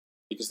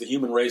because the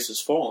human race has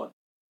fallen.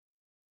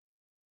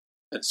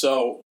 And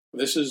so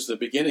this is the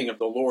beginning of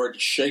the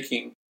Lord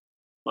shaking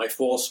my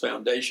false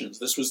foundations.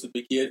 This was the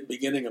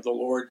beginning of the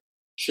Lord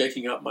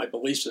shaking up my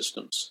belief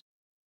systems.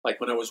 Like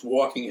when I was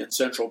walking in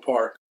Central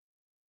Park,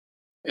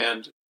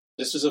 and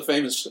this is a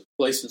famous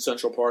place in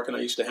Central Park, and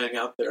I used to hang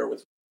out there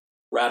with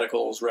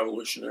radicals,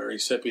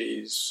 revolutionaries,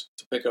 hippies,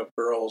 to pick up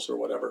girls or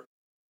whatever.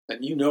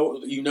 And you know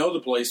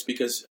the place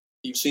because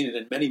you've seen it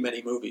in many,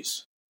 many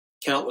movies,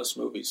 countless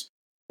movies.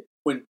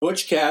 When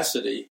Butch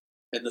Cassidy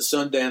and the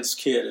Sundance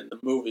Kid in the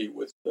movie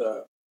with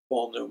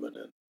Paul Newman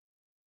and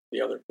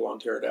the other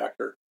blonde-haired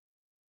actor,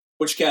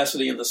 Butch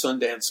Cassidy and the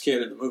Sundance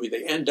Kid in the movie,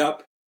 they end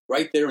up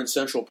right there in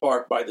Central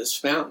Park by this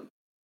fountain.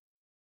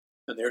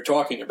 And they're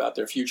talking about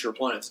their future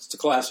plans. It's a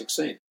classic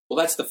scene. Well,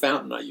 that's the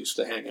fountain I used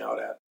to hang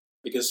out at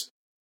because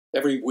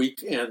every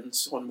weekend,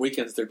 on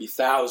weekends, there'd be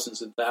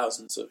thousands and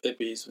thousands of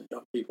hippies and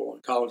young people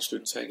and college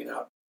students hanging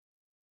out.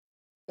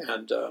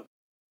 And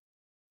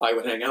I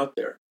would hang out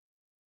there.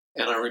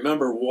 And I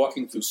remember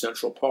walking through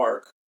Central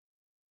Park,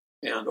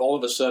 and all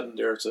of a sudden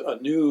there's a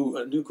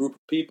new group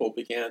of people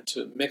began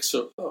to mix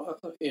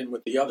in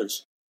with the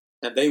others.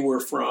 And they were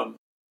from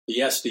the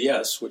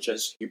SDS, which,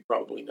 as you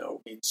probably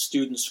know, means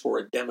Students for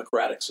a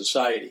Democratic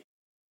Society.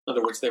 In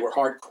other words, they were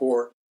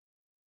hardcore,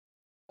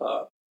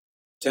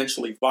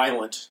 potentially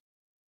violent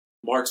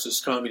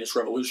Marxist communist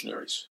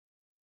revolutionaries.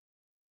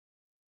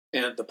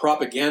 And the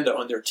propaganda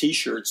on their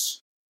T-shirts,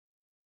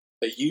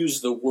 they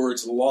use the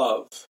words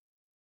love,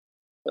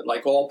 but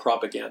like all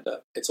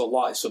propaganda, it's a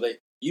lie. So they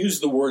use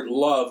the word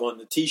love on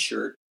the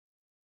T-shirt,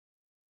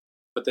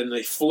 but then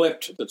they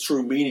flipped the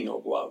true meaning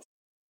of love.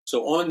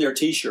 So on their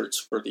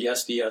T-shirts for the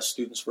SDS,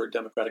 Students for a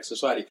Democratic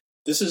Society,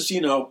 this is,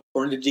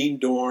 Bernadine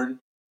Dorn,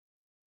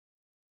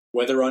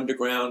 Weather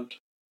Underground,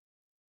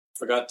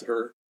 forgot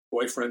her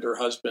boyfriend or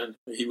husband.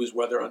 He was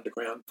Weather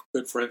Underground,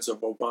 good friends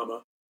of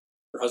Obama.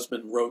 Her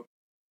husband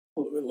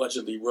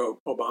allegedly wrote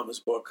Obama's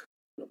book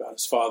about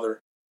his father.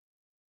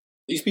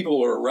 These people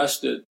were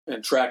arrested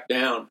and tracked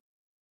down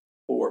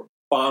for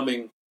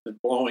bombing and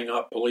blowing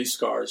up police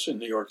cars in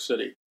New York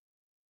City.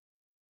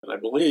 And I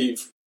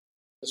believe,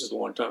 this is a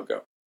long time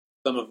ago,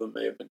 some of them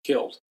may have been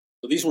killed.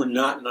 So these were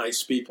not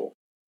nice people.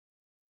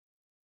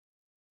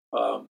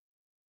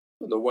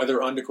 The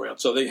Weather Underground.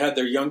 So they had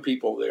their young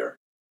people there.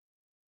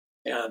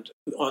 And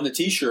on the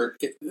T-shirt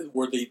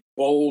were the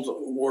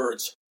bold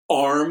words,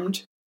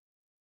 armed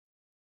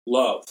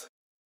love.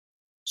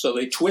 So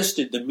they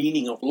twisted the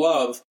meaning of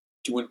love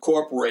to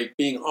incorporate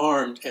being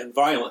armed and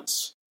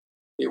violence.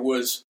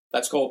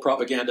 That's called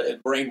propaganda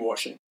and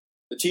brainwashing.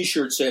 The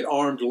T-shirt said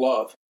armed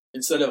love.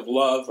 Instead of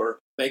love or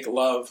make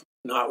love,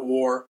 not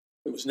war,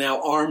 it was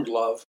now armed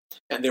love.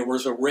 And there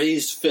was a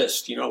raised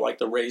fist, like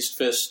the raised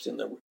fist in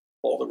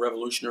all the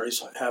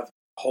revolutionaries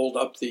hold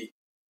up the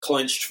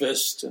clenched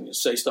fist and you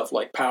say stuff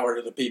like power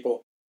to the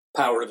people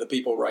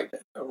right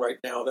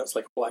now. That's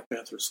like a Black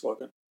Panther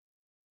slogan.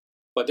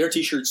 But their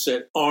T-shirt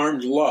said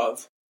armed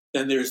love.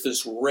 Then there's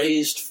this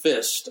raised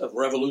fist of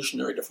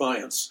revolutionary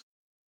defiance.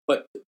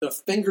 But the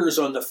fingers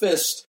on the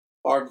fist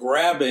are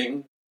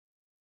grabbing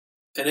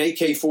an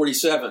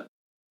AK-47,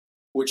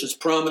 which is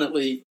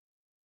prominently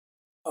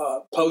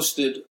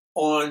posted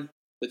on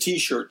the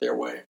T-shirt they're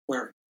wearing.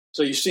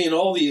 So you're seeing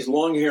all these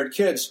long-haired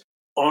kids,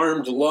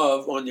 armed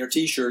love on their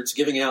T-shirts,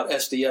 giving out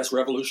SDS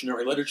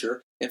revolutionary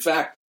literature. In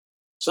fact,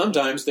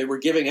 sometimes they were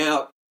giving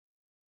out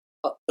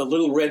the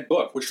Little Red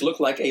Book, which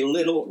looked like a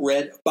little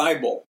red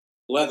Bible,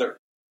 leather.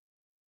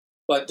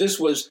 But this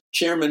was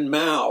Chairman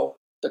Mao,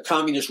 the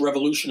communist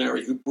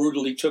revolutionary who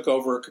brutally took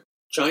over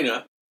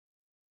China.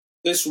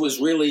 This was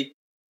really,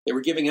 they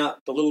were giving out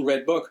the Little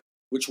Red Book,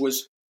 which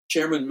was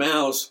Chairman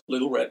Mao's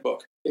Little Red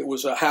Book. It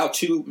was a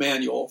how-to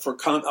manual for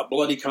a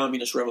bloody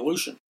communist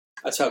revolution.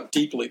 That's how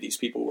deeply these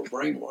people were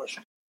brainwashed.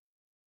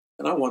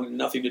 And I wanted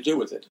nothing to do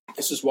with it.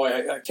 This is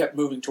why I kept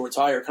moving towards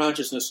higher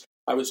consciousness.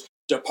 I was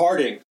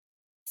departing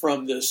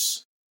from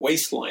this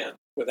wasteland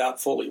without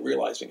fully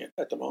realizing it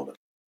at the moment.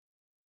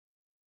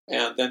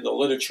 And then the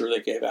literature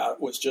they gave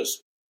out was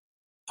just,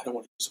 I don't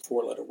want to use a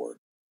four-letter word,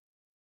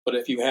 but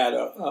if you had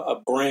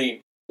a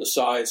brain the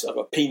size of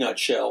a peanut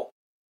shell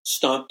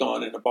stomped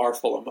on in a bar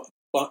full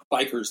of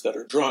bikers that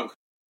are drunk,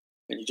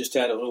 and you just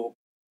had a little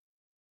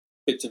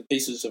bits and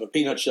pieces of a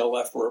peanut shell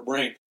left for a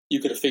brain, you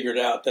could have figured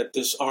out that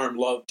this armed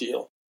love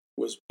deal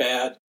was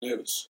bad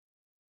news.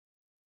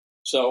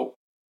 So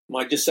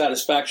my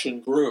dissatisfaction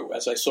grew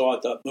as I saw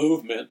the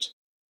movement,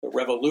 the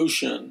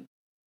revolution,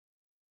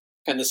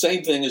 and the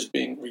same thing is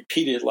being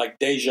repeated like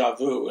deja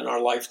vu in our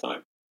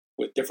lifetime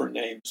with different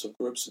names of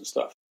groups and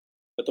stuff.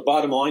 But the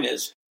bottom line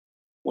is,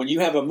 when you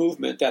have a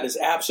movement that is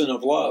absent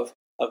of love,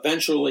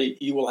 eventually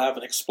you will have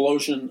an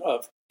explosion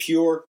of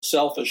pure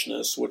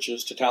selfishness, which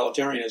is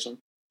totalitarianism.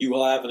 You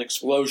will have an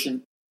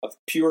explosion of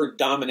pure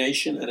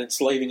domination and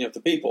enslaving of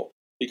the people.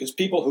 Because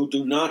people who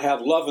do not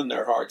have love in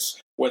their hearts,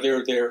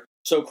 whether they're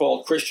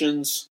so-called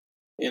Christians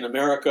in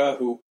America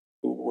who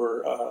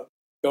were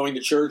going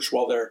to church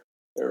while their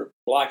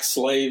black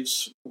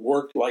slaves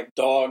worked like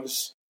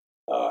dogs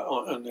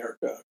on their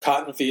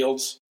cotton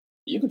fields.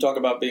 You can talk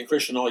about being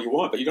Christian all you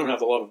want, but you don't have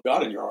the love of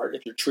God in your heart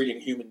if you're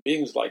treating human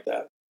beings like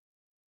that.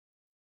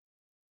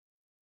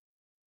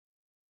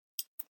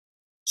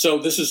 So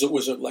this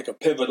was like a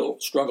pivotal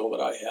struggle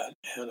that I had,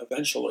 and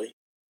eventually,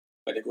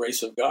 by the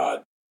grace of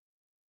God,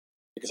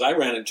 because I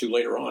ran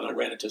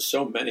into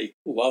so many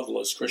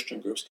loveless Christian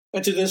groups.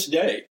 And to this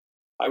day,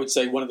 I would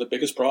say one of the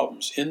biggest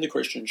problems in the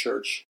Christian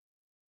church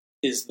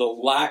is the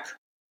lack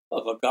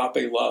of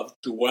agape love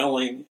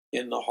dwelling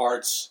in the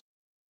hearts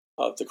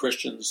of the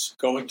Christians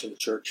going to the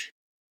church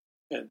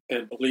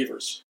and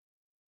believers.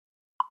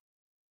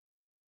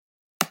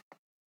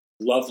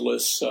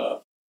 Loveless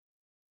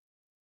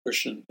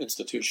Christian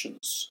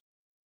institutions,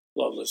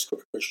 loveless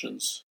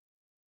Christians.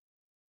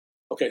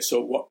 Okay,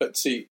 so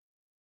let's see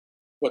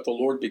what the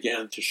Lord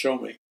began to show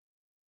me,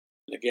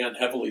 and again,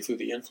 heavily through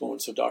the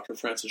influence of Dr.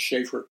 Francis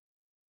Schaeffer,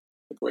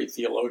 a great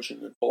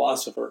theologian and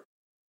philosopher.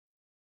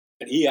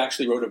 And he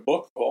actually wrote a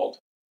book called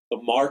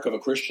The Mark of a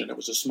Christian. It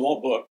was a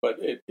small book, but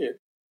it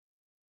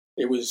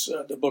was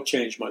the book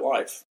changed my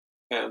life.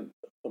 And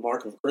The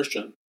Mark of a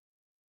Christian,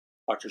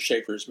 Dr.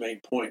 Schaeffer's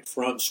main point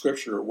from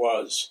Scripture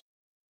was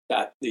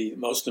that the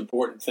most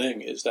important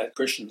thing is that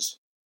Christians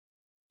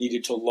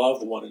needed to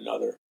love one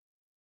another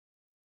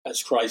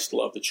as Christ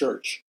loved the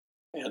church.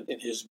 And in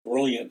his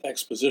brilliant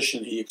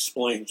exposition, he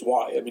explains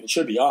why. I mean, it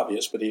should be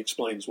obvious, but he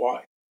explains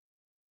why.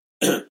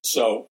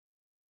 So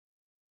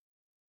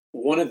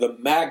one of the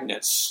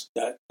magnets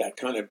that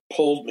kind of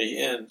pulled me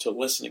into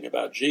listening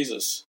about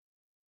Jesus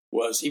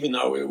was, even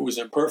though it was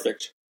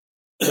imperfect,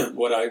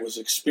 what I was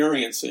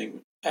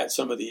experiencing at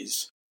some of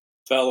these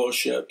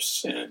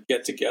fellowships and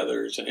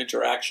get-togethers and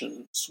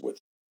interactions with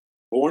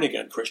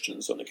born-again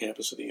Christians on the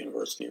campus of the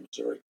University of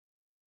Missouri.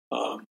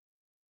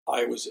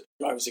 I was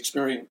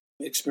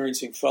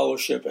experiencing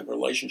fellowship and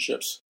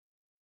relationships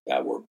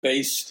that were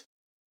based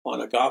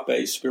on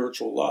agape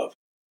spiritual love,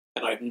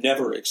 and I've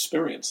never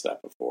experienced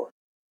that before.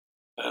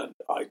 And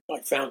I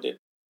found it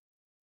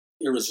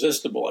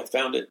irresistible. I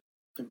found it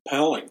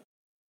compelling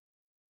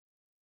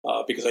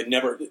because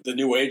the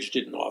New Age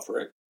didn't offer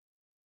it.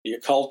 The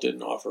occult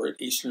didn't offer it.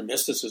 Eastern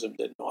mysticism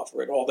didn't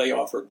offer it. All they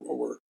offered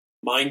were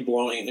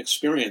mind-blowing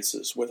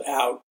experiences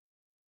without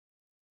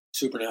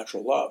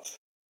supernatural love.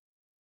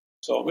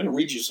 So I'm going to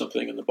read you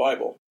something in the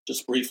Bible,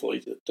 just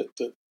briefly,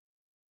 to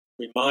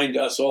remind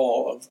us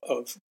all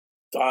of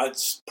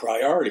God's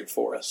priority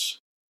for us.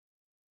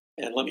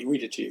 And let me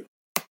read it to you.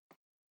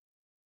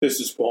 This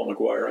is Paul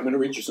McGUIRE. I'm going to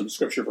read you some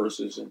scripture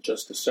verses in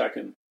just a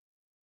second.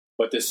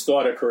 But this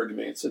thought occurred to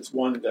me. It's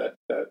one that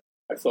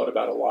I've thought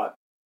about a lot.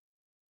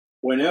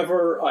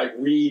 Whenever I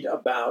read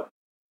about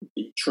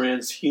the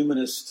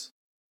transhumanist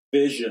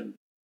vision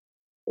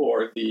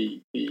or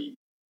the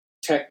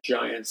tech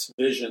giants'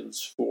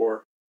 visions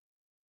for,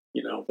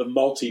 the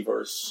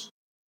multiverse,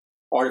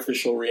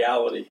 artificial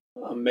reality,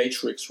 a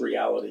matrix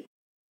reality,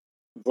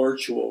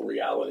 virtual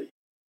reality,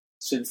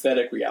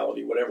 synthetic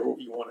reality, whatever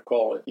you want to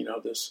call it,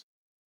 this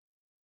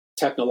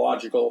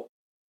technological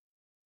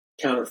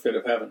counterfeit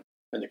of heaven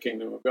and the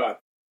kingdom of God.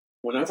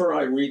 Whenever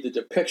I read the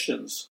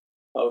depictions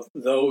of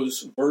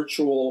those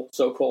virtual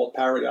so-called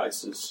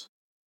paradises,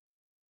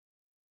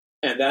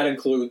 and that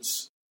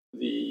includes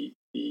the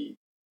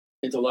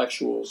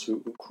intellectuals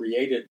who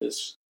created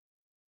this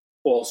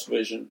false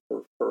vision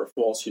for a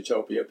false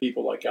utopia,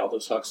 people like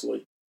Aldous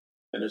Huxley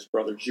and his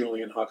brother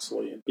Julian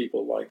Huxley, and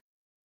people like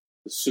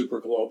the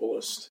super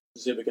globalist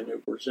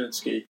Zbigniew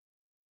Brzezinski.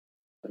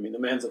 I mean, the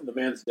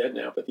man's dead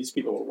now, but these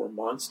people were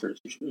monsters.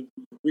 You should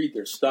read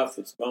their stuff;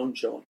 it's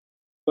bone-chilling.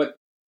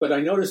 But I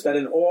noticed that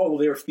in all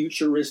their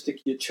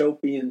futuristic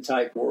utopian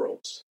type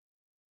worlds,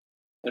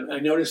 and I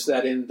noticed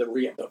that in the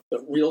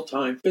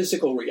real-time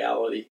physical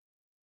reality,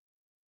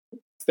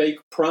 fake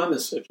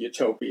promise of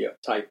utopia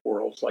type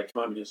worlds like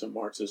communism,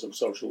 Marxism,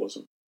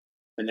 socialism,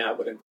 and that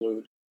would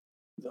include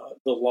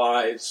the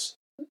lies,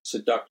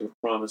 seductive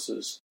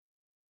promises,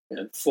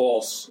 and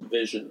false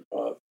vision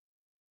of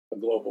a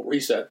global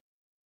reset.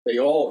 They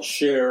all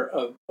share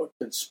a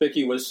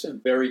conspicuous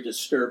and very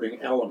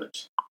disturbing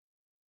element.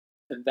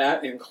 And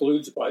that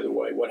includes, by the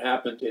way, what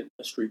happened in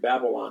Mystery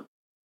Babylon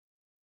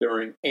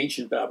during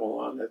ancient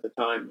Babylon at the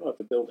time of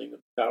the building of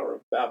the Tower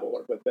of Babel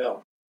or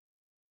Babel.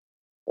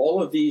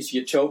 All of these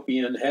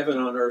utopian, heaven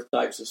on earth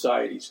type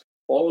societies,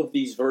 all of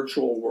these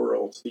virtual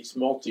worlds, these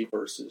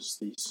multiverses,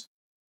 these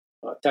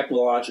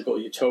technological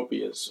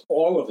utopias,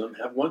 all of them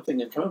have one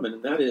thing in common,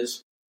 and that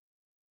is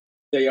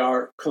they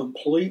are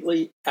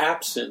completely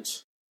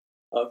absent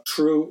of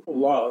true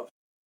love.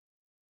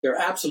 They're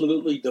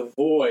absolutely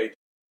devoid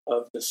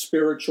of the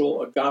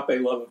spiritual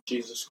agape love of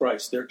Jesus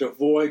Christ. They're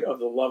devoid of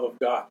the love of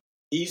God.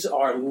 These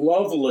are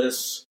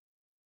loveless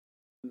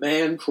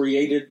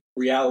man-created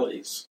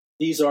realities.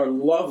 These are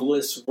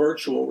loveless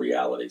virtual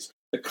realities.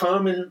 The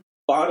common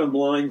bottom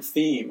line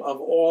theme of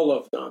all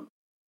of them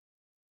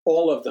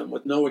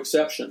with no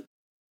exception,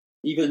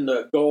 even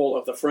the goal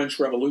of the French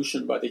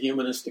Revolution by the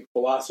humanistic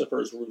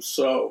philosophers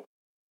Rousseau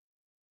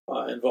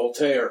and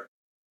Voltaire,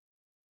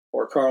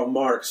 or Karl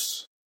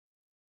Marx,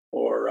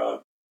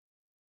 or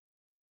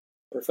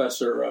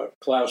Professor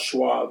Klaus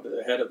Schwab,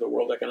 the head of the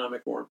World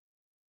Economic Forum.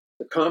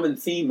 The common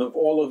theme of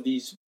all of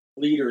these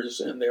leaders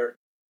and their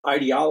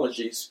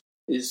ideologies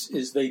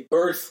is they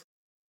birth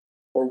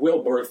or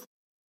will birth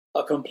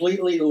a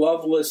completely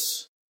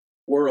loveless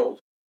world,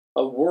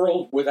 a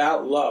world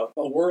without love,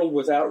 a world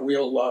without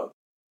real love,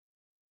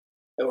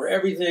 where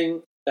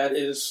everything that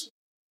is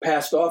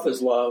passed off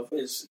as love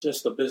is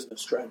just a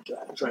business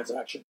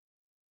transaction.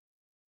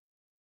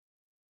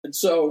 And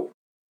so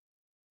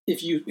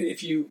if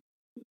you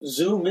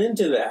zoom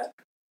into that,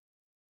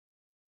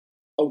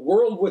 a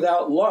world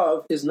without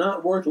love is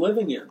not worth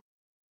living in.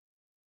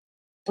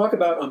 Talk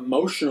about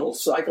emotional,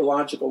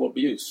 psychological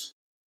abuse.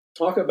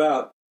 Talk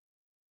about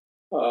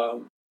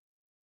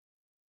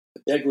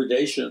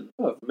degradation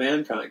of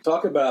mankind.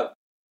 Talk about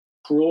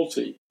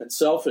cruelty and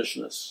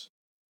selfishness.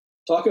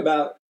 Talk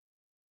about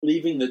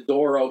leaving the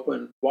door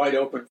wide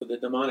open for the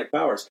demonic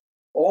powers.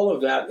 All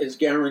of that is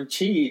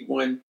guaranteed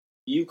when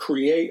you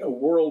create a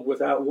world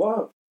without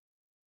love.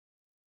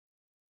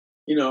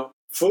 You know,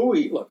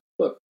 Fooey,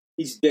 look,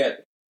 he's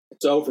dead.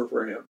 It's over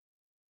for him.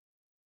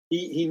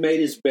 He made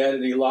his bed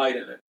and he lied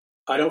in it.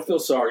 I don't feel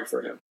sorry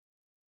for him.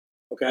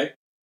 Okay?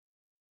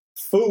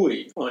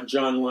 Fooey on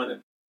John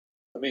Lennon.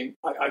 I mean,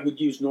 I would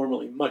use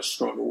normally much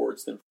stronger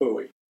words than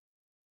fooey.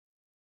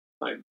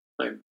 I'm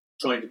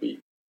trying to be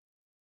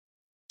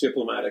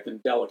diplomatic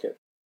and delicate.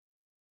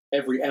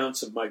 Every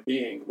ounce of my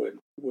being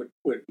would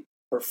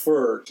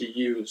prefer to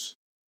use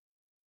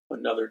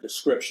another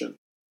description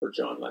for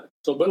John Lennon.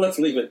 So, but let's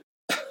leave it.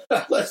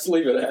 Let's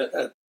leave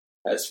it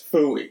as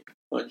fooey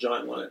on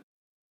John Lennon,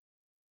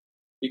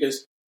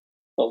 because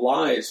the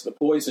lies, the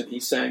poison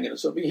he sang in a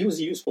song. He was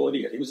a useful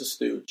idiot. He was a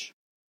stooge.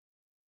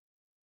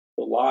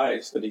 The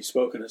lies that he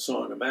spoke in a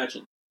song.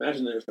 Imagine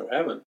there's no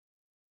heaven.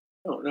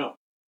 No.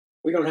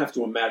 We don't have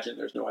to imagine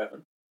there's no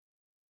heaven.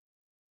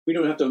 We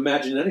don't have to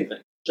imagine anything.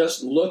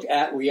 Just look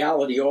at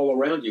reality all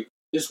around you.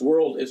 This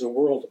world is a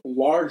world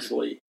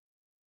largely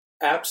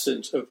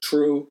absent of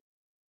true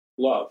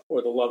love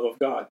or the love of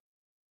God.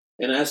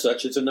 And as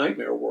such, it's a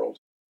nightmare world.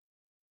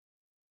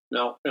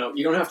 Now,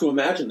 you don't have to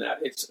imagine that.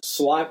 It's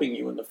slapping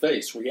you in the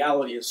face.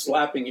 Reality is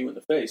slapping you in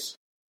the face.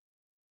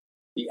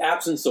 The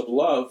absence of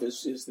love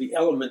is the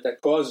element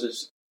that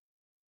causes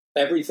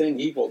everything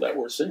evil that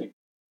we're seeing.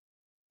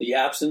 The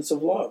absence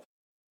of love.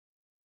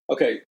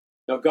 Okay,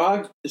 now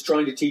God is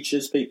trying to teach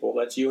his people,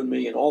 that's you and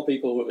me, and all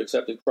people who have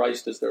accepted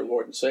Christ as their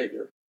Lord and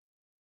Savior.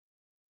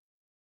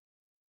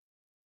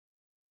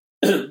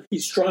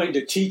 He's trying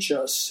to teach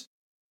us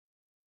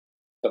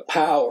the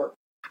power,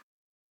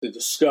 the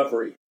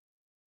discovery,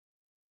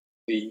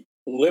 the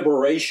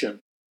liberation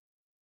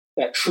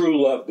that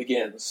true love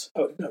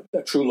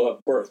that true love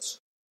births.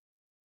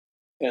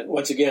 And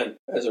once again,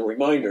 as a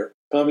reminder,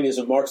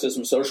 communism,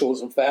 Marxism,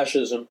 socialism,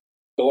 fascism,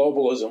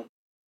 globalism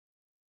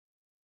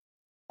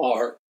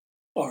are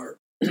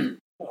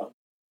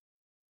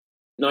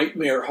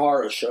nightmare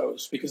horror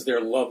shows because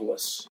they're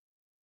loveless.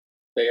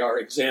 They are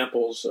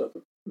examples of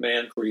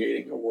man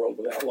creating a world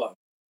without love.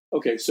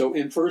 Okay, so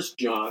in 1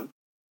 John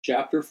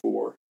chapter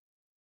 4,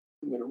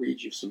 I'm going to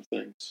read you some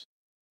things.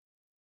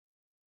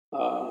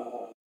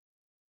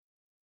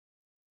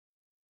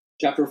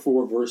 Chapter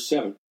 4, verse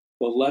 7.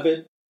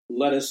 Beloved,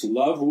 let us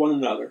love one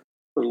another,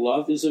 for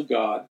love is of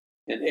God,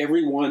 and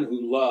everyone who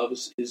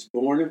loves is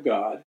born of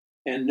God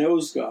and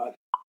knows God.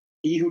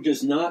 He who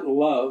does not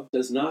love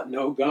does not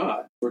know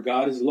God, for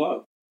God is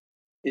love.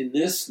 In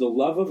this, the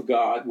love of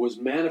God was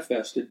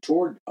manifested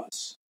toward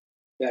us,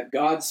 that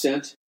God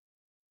sent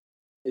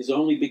his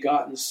only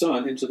begotten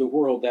Son into the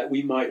world that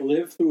we might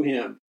live through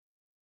him.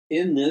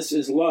 In this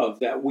is love,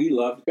 that we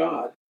loved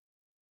God,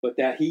 but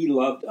that he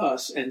loved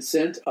us and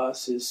sent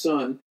us his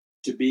Son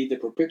to be the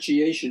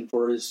propitiation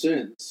for his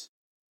sins.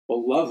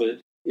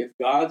 Beloved, if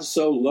God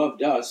so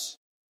loved us,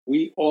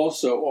 we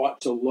also ought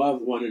to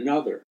love one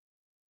another.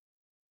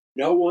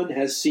 No one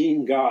has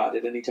seen God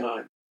at any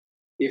time.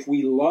 If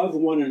we love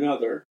one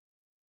another,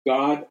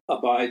 God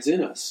abides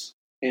in us,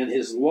 and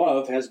his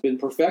love has been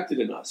perfected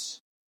in us.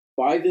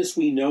 By this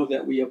we know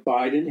that we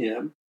abide in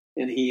him,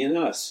 and he in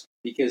us,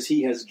 because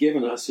he has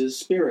given us his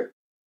Spirit.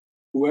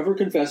 Whoever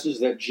confesses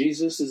that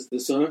Jesus is the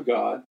Son of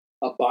God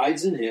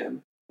abides in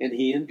him, and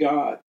he in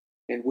God.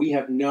 And we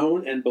have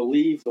known and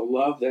believed the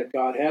love that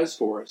God has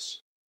for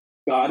us.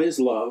 God is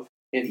love,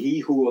 and he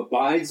who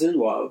abides in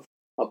love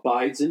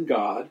abides in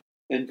God,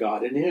 and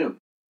God in him.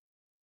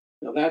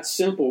 Now that's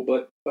simple,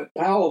 but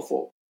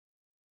powerful.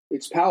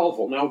 It's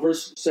powerful. Now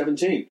verse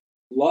 17.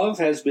 Love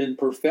has been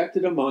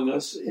perfected among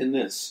us in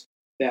this,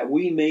 that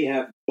we may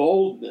have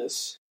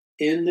boldness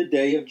in the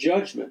day of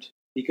judgment,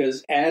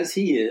 because as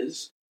he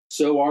is,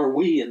 so are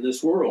we in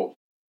this world.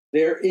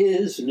 There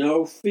is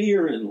no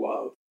fear in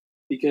love,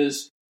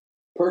 because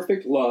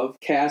perfect love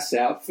casts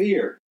out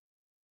fear,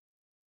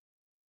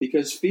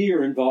 because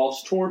fear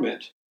involves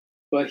torment.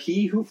 But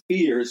he who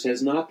fears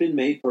has not been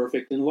made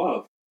perfect in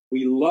love.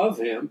 We love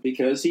him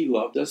because he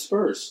loved us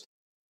first.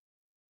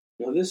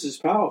 Now this is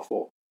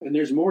powerful, and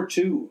there's more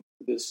to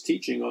this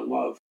teaching on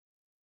love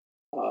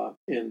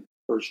in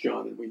 1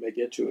 John, and we may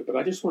get to it. But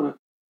I just want to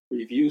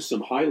review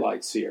some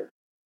highlights here.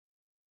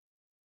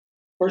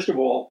 First of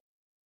all,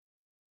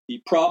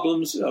 the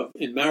problems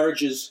in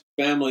marriages,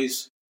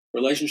 families,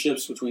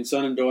 relationships between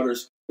son and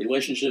daughters,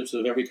 relationships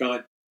of every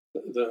kind.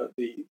 The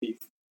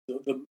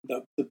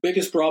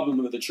biggest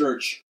problem of the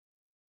church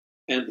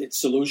and its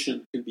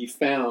solution can be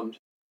found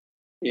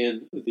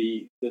in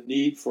the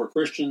need for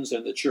Christians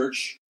and the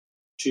church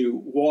to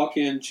walk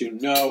in, to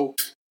know,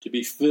 to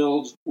be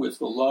filled with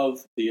the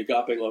love, the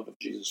agape love of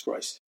Jesus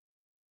Christ.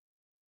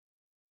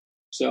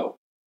 So,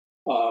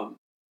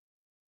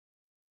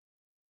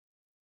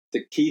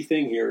 the key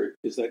thing here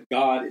is that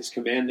God is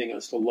commanding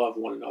us to love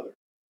one another.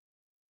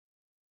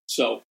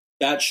 So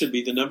that should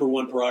be the number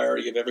one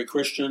priority of every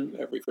Christian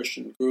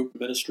group,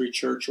 ministry,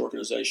 church,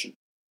 organization.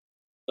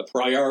 The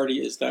priority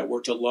is that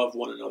we're to love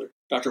one another.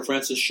 Dr.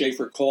 Francis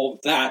Schaeffer called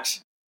that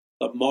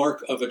the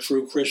mark of a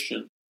true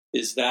Christian,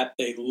 is that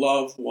they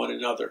love one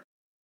another.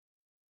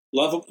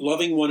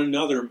 Loving one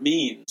another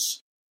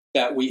means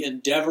that we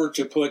endeavor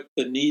to put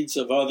the needs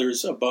of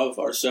others above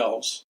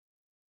ourselves.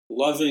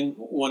 Loving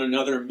one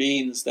another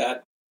means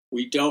that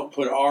we don't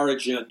put our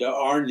agenda,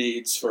 our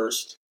needs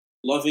first.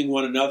 Loving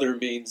one another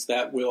means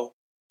that we'll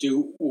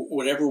do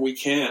whatever we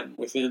can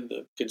within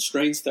the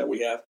constraints that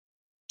we have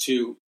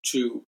to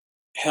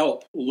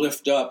help,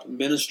 lift up,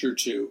 minister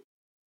to,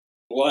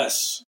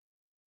 bless,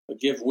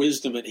 give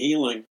wisdom and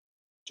healing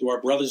to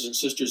our brothers and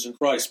sisters in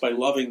Christ by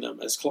loving them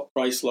as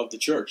Christ loved the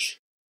church.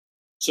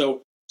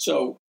 So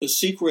the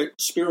secret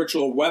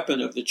spiritual weapon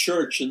of the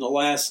church in the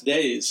last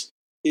days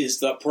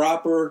is the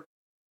proper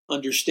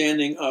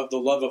understanding of the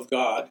love of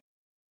God.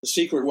 The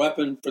secret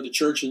weapon for the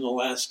church in the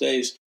last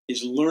days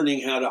is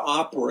learning how to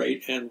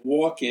operate and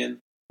walk in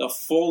the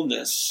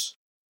fullness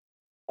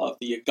of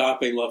the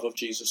agape love of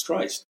Jesus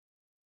Christ.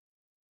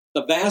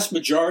 The vast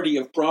majority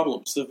of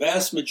problems, the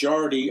vast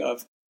majority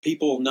of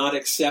people not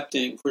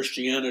accepting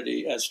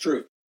Christianity as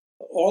truth,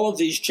 all of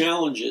these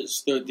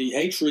challenges, the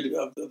hatred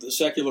of the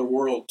secular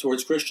world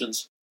towards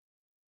Christians,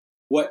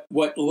 what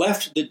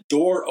left the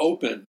door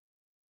open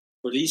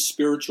for these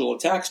spiritual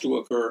attacks to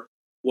occur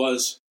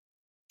was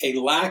a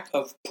lack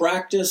of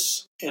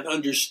practice and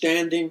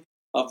understanding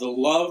of the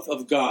love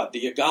of God,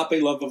 the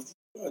agape love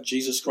of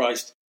Jesus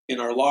Christ in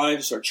our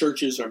lives, our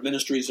churches, our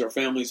ministries, our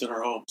families, and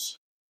our homes.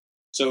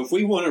 So if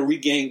we want to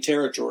regain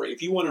territory,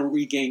 if you want to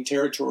regain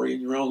territory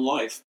in your own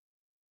life,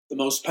 the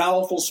most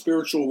powerful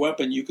spiritual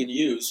weapon you can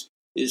use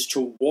is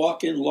to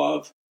walk in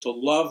love, to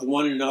love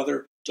one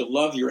another, to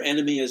love your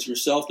enemy as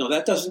yourself. Now,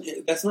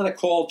 that's not a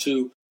call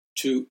to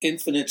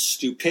infinite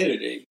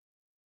stupidity.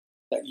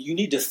 That you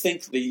need to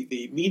think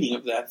the meaning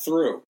of that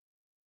through.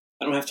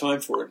 I don't have time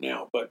for it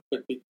now, but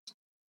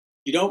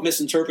you don't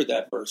misinterpret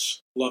that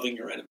verse, loving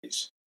your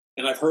enemies.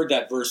 And I've heard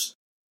that verse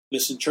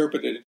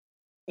misinterpreted,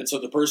 and so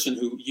the person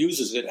who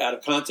uses it out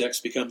of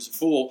context becomes a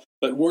fool.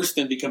 But worse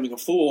than becoming a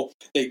fool,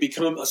 they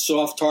become a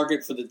soft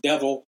target for the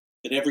devil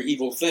and every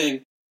evil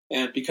thing,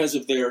 and because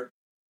of their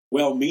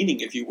well-meaning,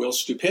 if you will,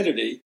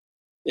 stupidity,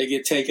 they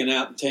get taken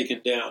out and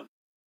taken down,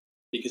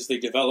 because they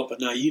develop a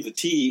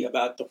naivety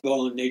about the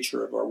fallen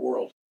nature of our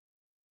world,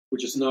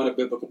 which is not a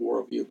biblical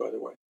worldview, by the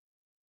way.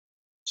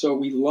 So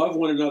we love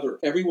one another.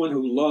 Everyone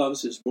who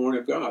loves is born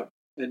of God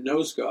and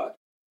knows God.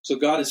 So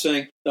God is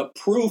saying, the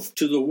proof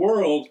to the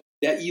world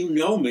that you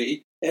know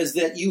me is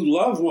that you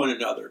love one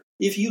another.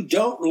 If you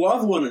don't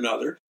love one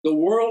another, the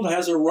world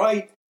has a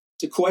right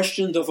to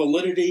question the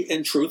validity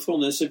and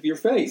truthfulness of your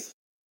faith.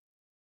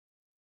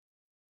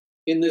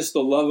 In this, the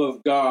love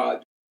of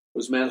God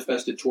was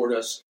manifested toward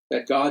us,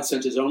 that God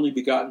sent his only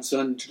begotten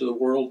Son into the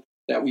world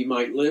that we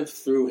might live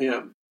through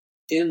him.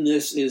 In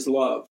this is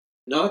love.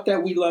 Not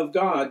that we love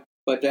God,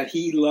 but that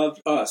he loved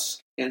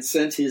us and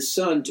sent his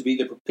Son to be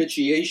the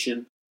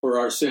propitiation for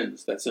our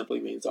sins. That simply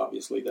means,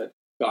 obviously, that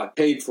God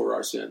paid for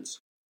our sins.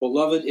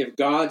 Beloved, if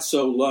God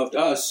so loved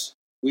us,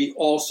 we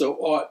also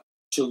ought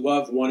to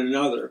love one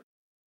another.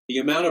 The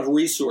amount of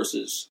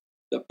resources,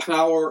 the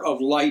power of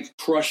light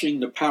crushing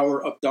the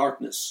power of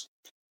darkness,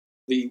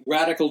 the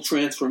radical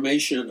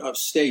transformation of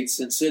states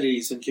and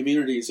cities and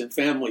communities and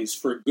families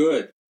for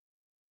good,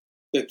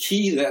 the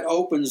key that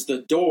opens the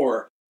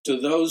door to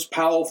those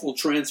powerful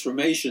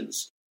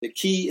transformations, the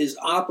key is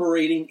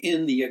operating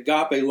in the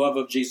agape love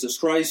of Jesus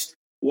Christ,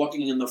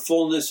 walking in the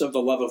fullness of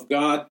the love of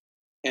God,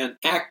 and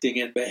acting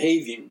and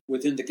behaving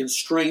within the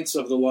constraints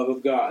of the love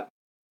of God.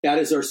 That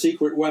is our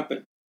secret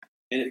weapon.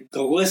 And it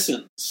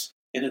glistens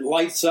and it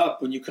lights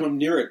up when you come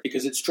near it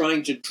because it's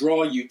trying to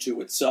draw you to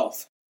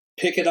itself.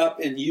 Pick it up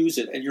and use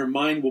it, and your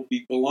mind will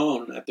be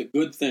blown at the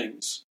good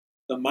things,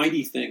 the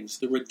mighty things,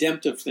 the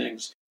redemptive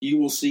things you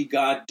will see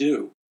God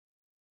do.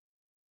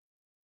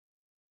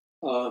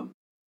 No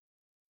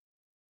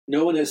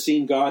one has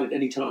seen God at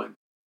any time.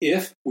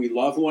 If we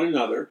love one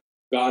another,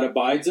 God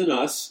abides in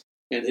us,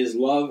 and his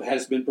love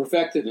has been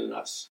perfected in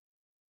us.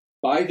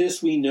 By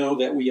this we know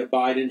that we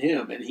abide in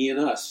him, and he in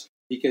us,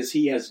 because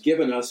he has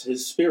given us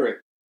his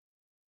Spirit.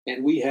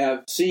 And we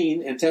have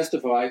seen and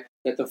testify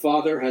that the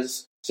Father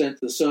has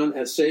sent the Son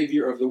as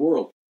Savior of the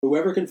world.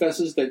 Whoever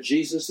confesses that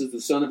Jesus is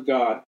the Son of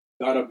God,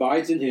 God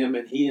abides in him,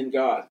 and he in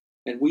God.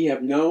 and we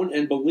have known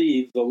and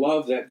believed the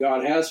love that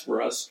God has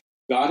for us.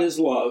 God is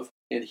love,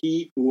 and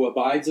he who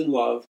abides in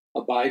love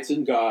abides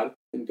in God,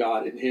 and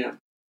God in him.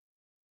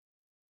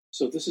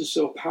 So this is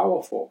so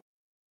powerful.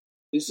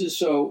 This is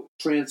so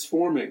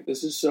transforming.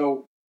 This is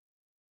so,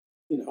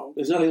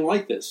 there's nothing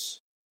like this.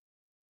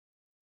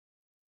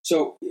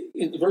 So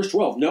in verse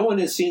 12, no one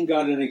has seen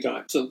God at any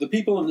time. So the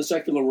people in the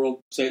secular world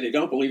say they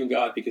don't believe in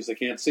God because they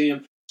can't see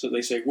him. So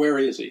they say, where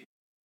is he?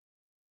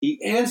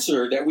 The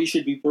answer that we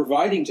should be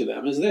providing to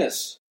them is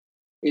this.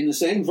 In the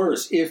same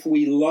verse, if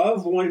we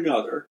love one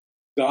another,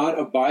 God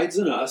abides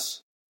in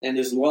us, and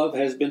his love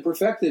has been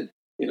perfected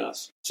in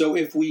us. So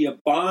if we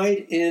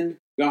abide in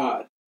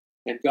God,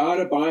 and God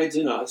abides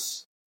in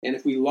us, and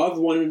if we love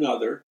one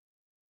another,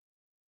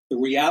 the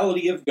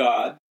reality of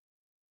God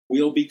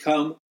will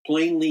become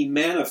plainly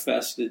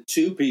manifested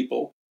to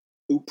people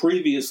who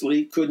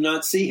previously could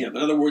not see him.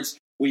 In other words,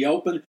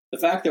 the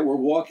fact that we're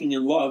walking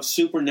in love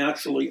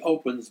supernaturally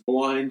opens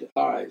blind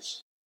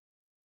eyes.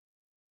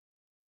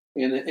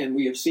 And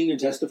we have seen and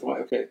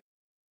testified,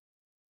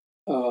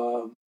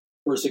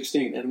 verse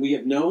 16, and we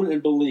have known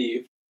and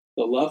believed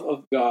the love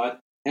of God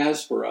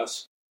has for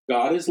us.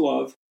 God is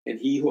love, and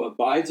he who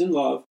abides in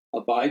love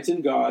abides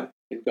in God,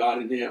 and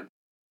God in him.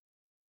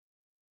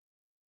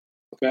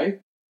 Okay?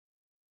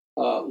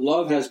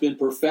 Love has been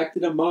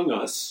perfected among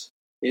us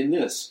in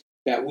this,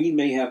 that we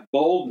may have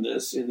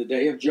boldness in the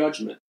day of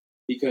judgment,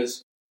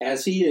 because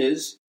as he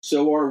is,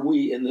 so are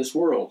we in this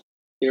world.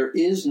 There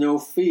is no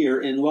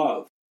fear in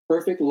love.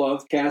 Perfect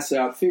love casts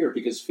out fear,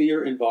 because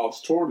fear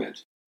involves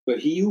torment. But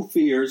he who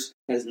fears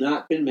has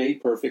not been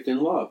made perfect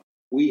in love.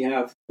 We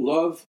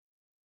love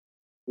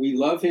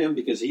him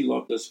because he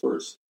loved us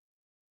first.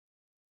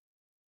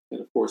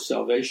 And of course,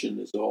 salvation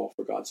is all,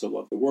 for God so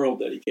loved the world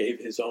that he gave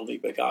his only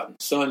begotten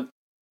Son,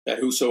 that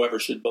whosoever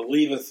should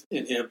believeth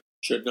in him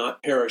should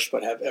not perish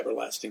but have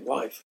everlasting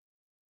life.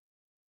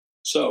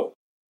 So,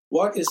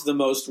 what is the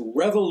most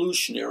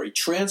revolutionary,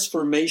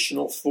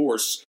 transformational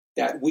force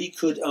that we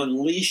could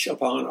unleash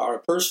upon our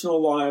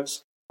personal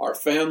lives, our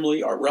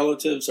family, our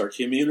relatives, our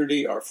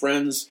community, our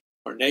friends,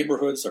 our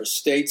neighborhoods, our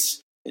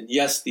states, and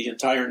yes, the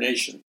entire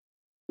nation?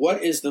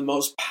 What is the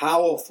most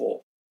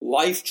powerful,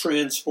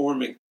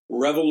 life-transforming,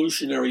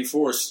 revolutionary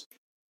force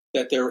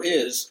that there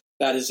is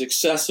that is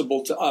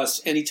accessible to us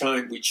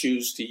anytime we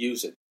choose to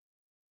use it?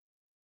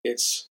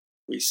 It's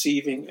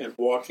receiving and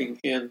walking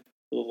in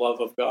the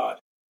love of God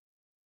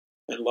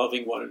and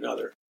loving one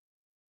another.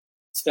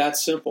 It's that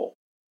simple.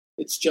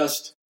 It's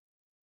just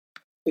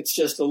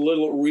a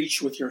little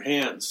reach with your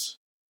hands,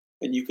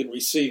 and you can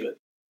receive it.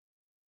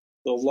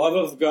 The love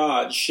of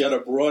God shed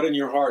abroad in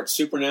your heart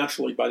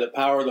supernaturally by the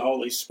power of the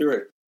Holy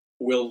Spirit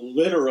will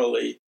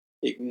literally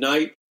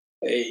ignite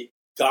a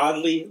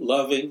godly,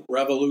 loving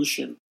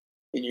revolution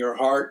in your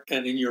heart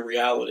and in your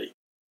reality.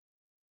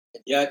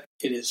 And yet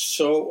it is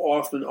so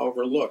often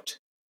overlooked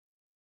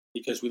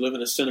because we live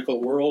in a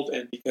cynical world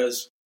and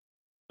because,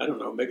 I don't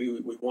know, maybe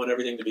we want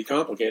everything to be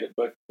complicated,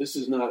 but this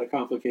is not a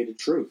complicated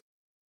truth.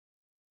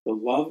 The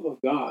love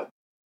of God.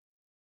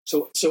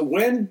 So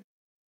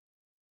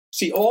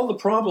all the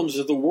problems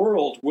of the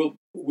world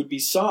would be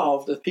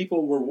solved if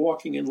people were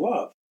walking in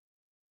love.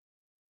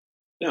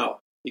 Now,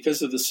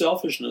 because of the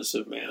selfishness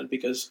of man,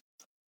 because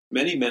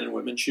many men and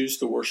women choose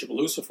to worship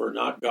Lucifer,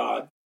 not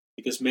God,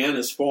 because man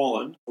has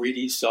fallen,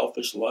 greedy,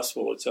 selfish,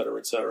 lustful,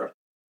 etc.,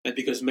 and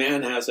because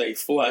man has a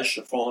flesh,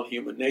 a fallen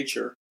human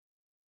nature,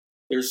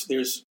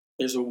 there's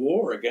a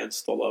war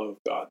against the love of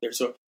God.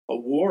 There's a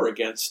war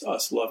against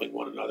us loving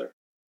one another.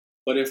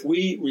 But if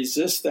we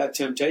resist that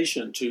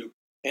temptation to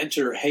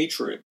enter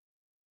hatred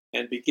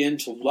and begin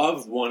to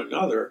love one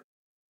another,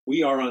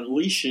 we are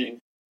unleashing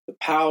the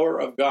power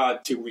of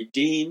God to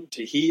redeem,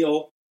 to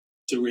heal,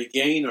 to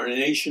regain our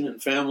nation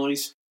and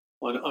families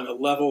on a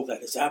level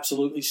that is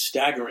absolutely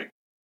staggering.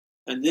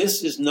 And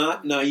this is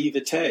not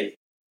naivete.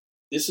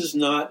 This is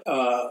not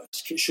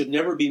should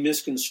never be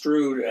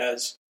misconstrued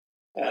as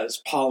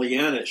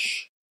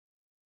Pollyannish.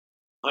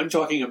 I'm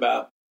talking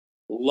about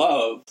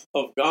love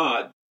of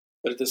God,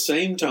 but at the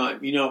same time,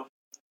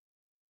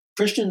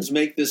 Christians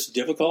make this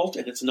difficult,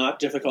 and it's not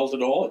difficult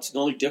at all. It's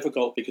only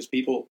difficult because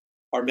people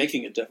are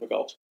making it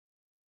difficult.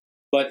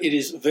 But it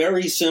is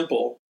very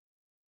simple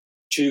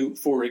to,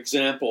 for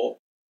example,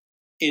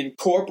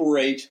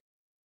 incorporate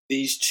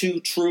these two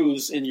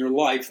truths in your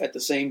life at the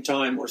same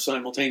time or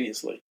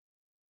simultaneously.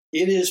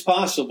 It is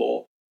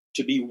possible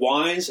to be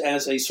wise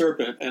as a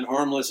serpent and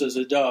harmless as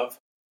a dove,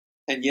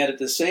 and yet at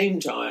the same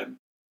time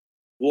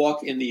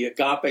walk in the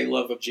agape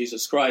love of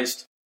Jesus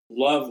Christ,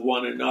 love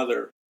one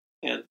another,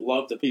 and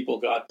love the people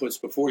God puts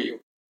before you.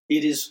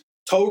 It is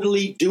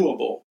totally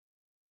doable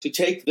to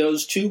take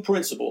those two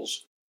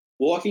principles,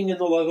 walking in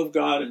the love of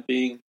God and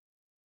being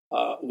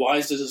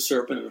wise as a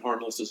serpent and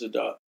harmless as a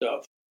dove.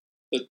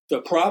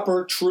 The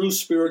proper true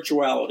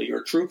spirituality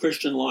or true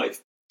Christian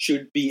life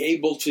should be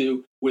able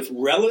to, with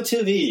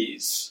relative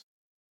ease,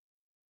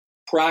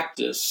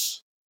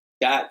 practice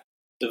that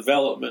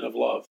development of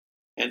love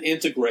and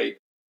integrate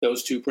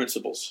those two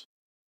principles.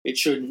 It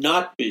should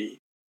not be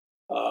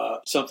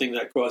something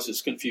that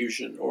causes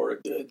confusion or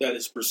that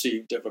is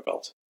perceived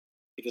difficult,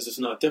 because it's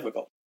not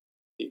difficult.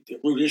 The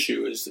root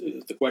issue is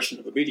the question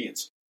of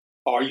obedience.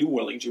 Are you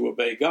willing to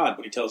obey God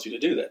when he tells you to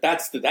do that?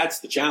 That's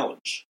the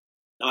challenge,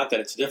 not that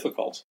it's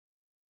difficult.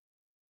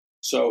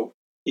 So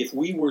if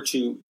we were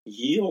to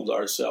yield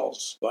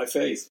ourselves by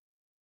faith,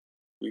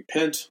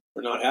 repent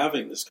for not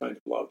having this kind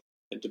of love,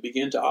 and to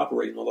begin to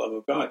operate in the love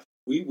of God,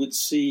 we would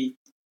see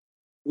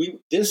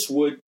this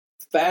would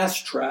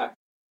fast track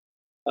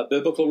a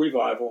biblical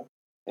revival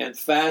and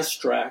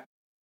fast track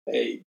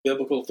a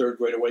biblical third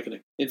great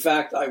awakening. In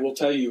fact, I will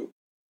tell you,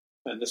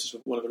 and this is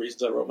one of the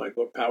reasons I wrote my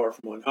book, Power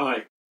from On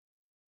High,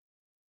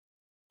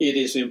 it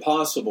is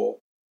impossible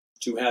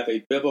to have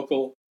a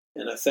biblical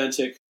and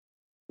authentic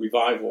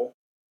revival,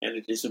 and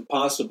it is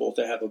impossible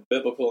to have a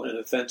biblical and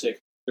authentic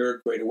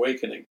third great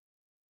awakening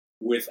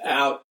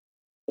without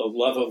the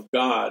love of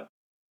God,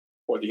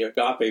 or the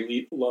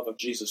agape love of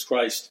Jesus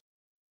Christ,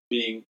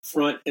 being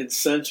front and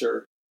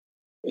center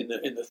in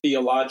the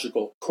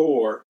theological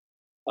core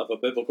of a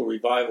biblical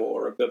revival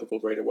or a biblical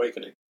great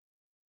awakening.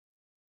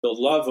 The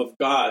love of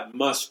God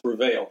must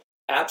prevail.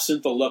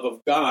 Absent the love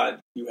of God,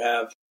 you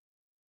have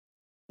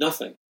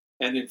nothing.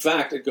 And in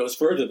fact, it goes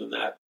further than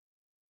that.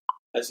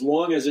 As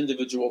long as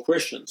individual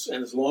Christians,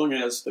 and as long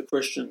as the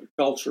Christian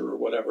culture or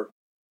whatever,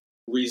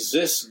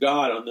 resists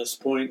God on this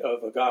point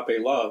of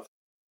agape love,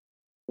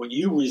 when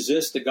you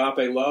resist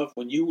agape love,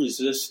 when you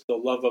resist the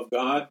love of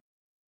God,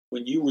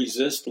 when you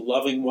resist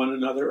loving one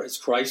another as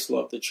Christ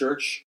loved the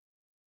church,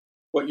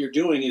 what you're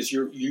doing is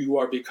you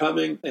are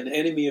becoming an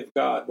enemy of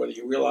God, whether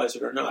you realize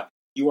it or not.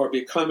 You are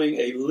becoming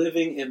a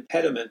living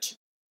impediment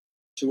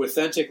to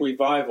authentic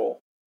revival,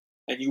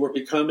 and you are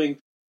becoming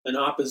an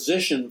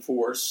opposition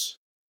force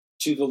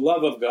to the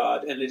love of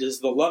God, and it is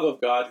the love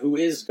of God who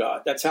is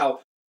God. That's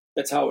how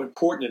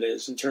important it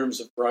is in terms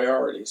of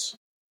priorities.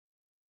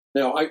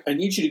 Now, I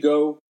need you to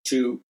go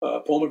to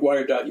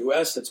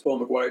paulmcguire.us, that's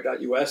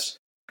paulmcguire.us,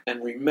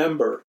 and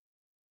remember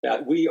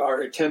that we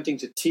are attempting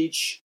to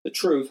teach the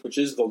truth, which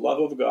is the love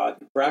of God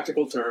in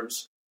practical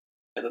terms,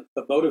 and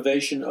the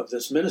motivation of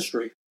this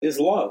ministry is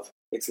love.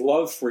 It's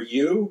love for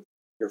you,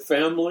 your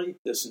family,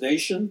 this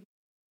nation,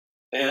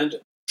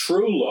 and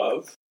true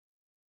love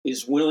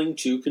is willing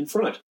to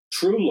confront.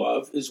 True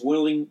love is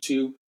willing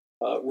to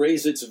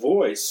raise its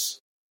voice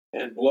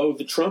and blow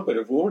the trumpet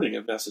of warning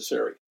if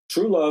necessary.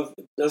 True love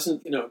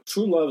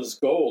true love's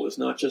goal is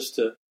not just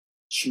to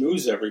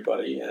schmooze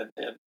everybody and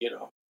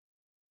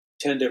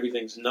pretend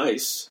everything's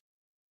nice.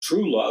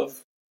 True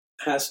love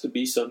has to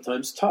be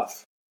sometimes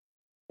tough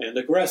and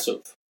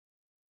aggressive.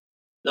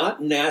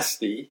 Not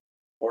nasty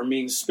or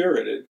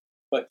mean-spirited,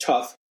 but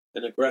tough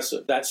and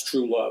aggressive. That's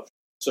true love.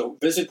 So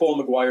visit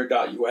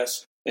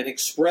paulmcguire.us and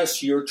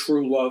express your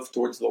true love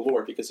towards the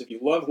Lord, because if you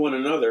love one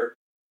another,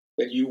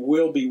 then you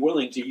will be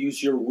willing to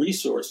use your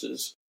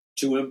resources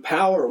to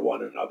empower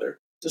one another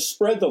to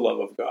spread the love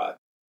of God,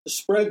 to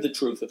spread the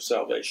truth of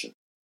salvation.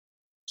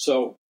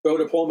 So go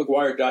to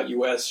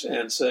paulmcguire.us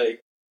and say,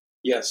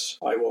 yes,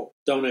 I will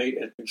donate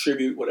and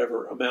contribute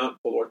whatever amount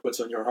the Lord puts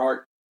on your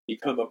heart.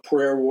 Become a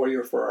prayer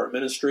warrior for our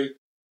ministry,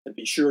 and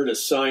be sure to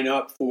sign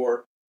up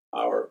for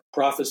our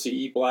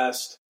Prophecy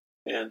e-blast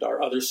and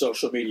our other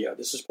social media.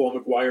 This is Paul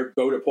McGuire.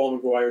 Go to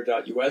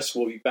paulmcguire.us.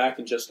 We'll be back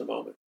in just a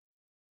moment.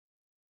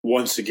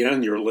 Once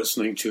again, you're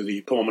listening to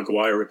the Paul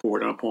McGuire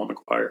Report. I'm Paul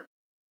McGuire.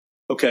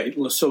 Okay,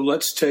 so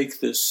let's take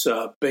this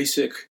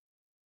basic,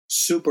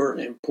 super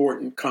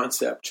important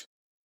concept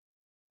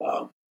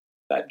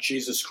that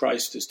Jesus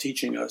Christ is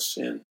teaching us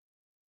in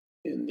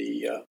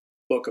the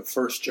book of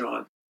 1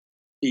 John.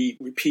 He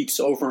repeats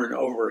over and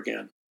over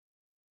again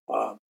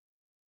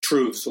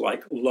truths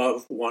like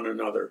love one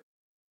another.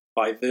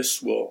 By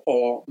this will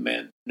all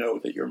men know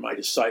that you're my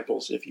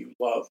disciples, if you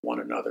love one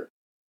another.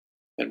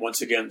 And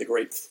once again, the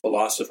great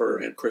philosopher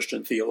and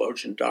Christian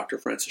theologian, Dr.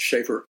 Francis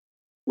Schaeffer,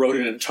 wrote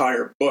an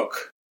entire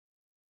book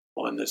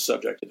on this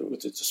subject.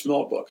 It's a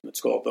small book, and it's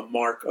called The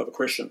Mark of a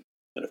Christian.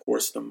 And of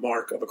course, the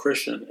mark of a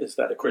Christian is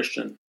that a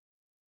Christian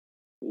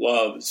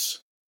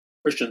loves.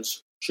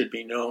 Christians should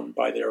be known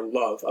by their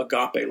love,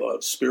 agape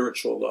love,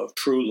 spiritual love,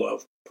 true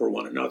love for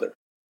one another.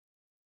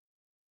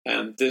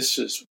 And this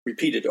is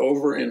repeated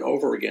over and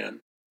over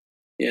again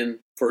in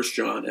 1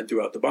 John and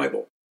throughout the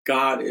Bible.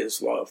 God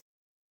is love.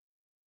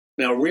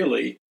 Now,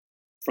 really,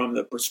 from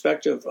the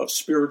perspective of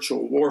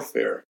spiritual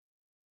warfare,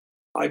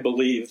 I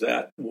believe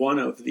that one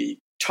of the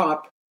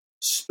top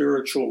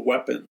spiritual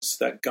weapons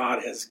that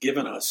God has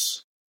given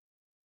us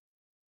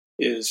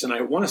is, and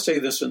I want to say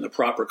this in the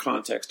proper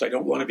context, I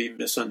don't want to be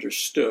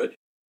misunderstood,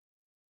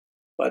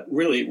 but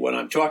really what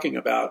I'm talking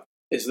about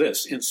is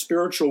this. In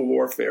spiritual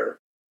warfare,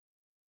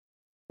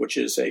 which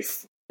is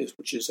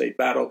a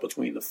battle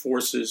between the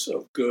forces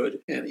of good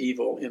and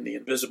evil in the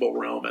invisible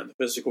realm and the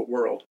physical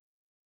world,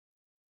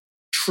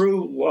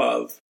 true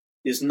love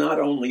is not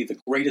only the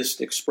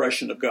greatest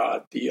expression of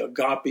God, the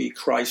agape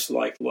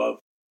Christ-like love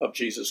of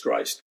Jesus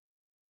Christ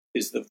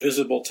is the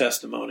visible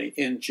testimony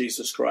in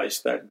Jesus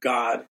Christ that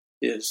God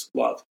is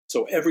love.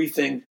 So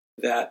everything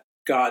that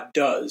God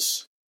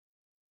does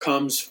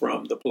comes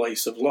from the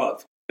place of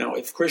love. Now,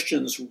 if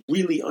Christians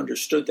really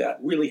understood that,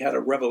 really had a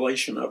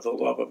revelation of the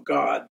love of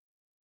God,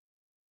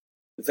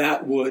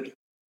 that would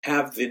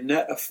have the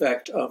net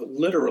effect of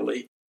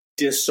literally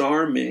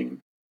disarming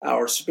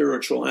our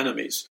spiritual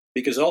enemies.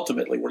 Because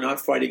ultimately, we're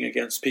not fighting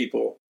against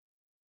people.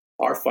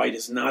 Our fight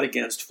is not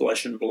against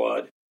flesh and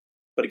blood,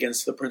 but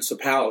against the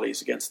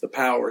principalities, against the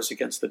powers,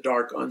 against the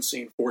dark,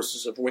 unseen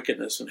forces of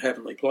wickedness in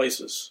heavenly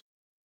places.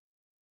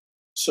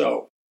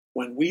 So,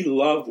 when we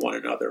love one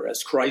another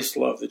as Christ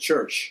loved the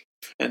church,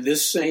 and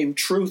this same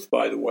truth,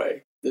 by the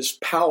way, this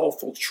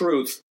powerful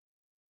truth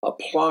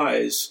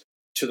applies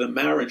to the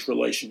marriage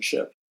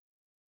relationship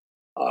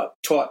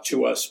taught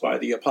to us by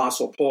the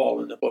Apostle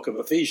Paul in the book of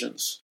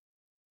Ephesians.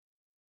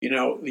 You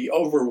know, the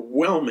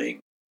overwhelming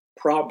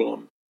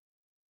problem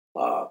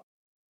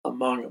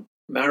among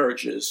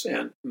marriages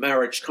and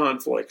marriage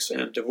conflicts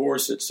and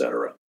divorce,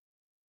 etc.,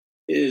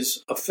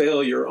 is a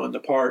failure on the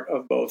part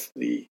of both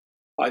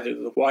either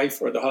the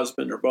wife or the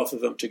husband or both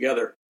of them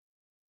together,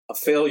 a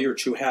failure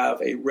to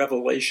have a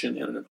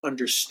revelation and an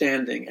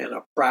understanding and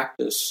a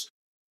practice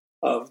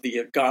of the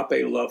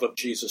agape love of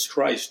Jesus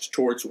Christ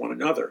towards one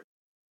another.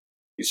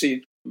 You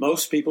see,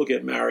 most people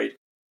get married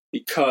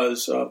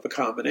because of a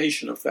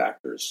combination of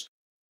factors.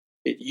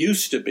 It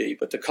used to be,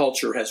 but the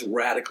culture has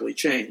radically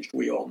changed.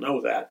 We all know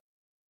that.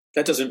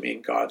 That doesn't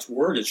mean God's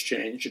word has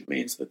changed. It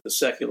means that the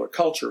secular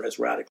culture has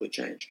radically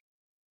changed.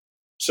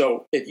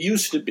 So it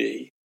used to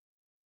be,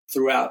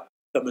 throughout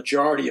the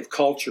majority of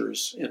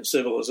cultures in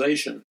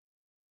civilization,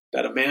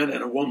 that a man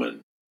and a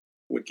woman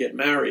would get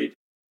married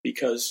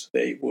because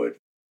they would,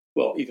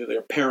 well, either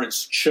their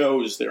parents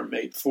chose their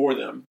mate for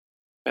them,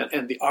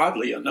 and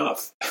oddly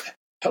enough,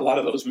 a lot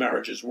of those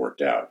marriages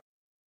worked out.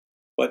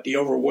 But the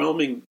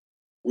overwhelming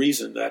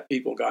reason that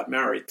people got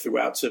married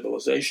throughout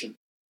civilization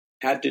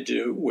had to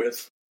do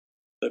with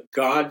the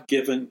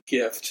God-given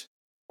gift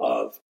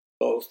of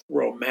both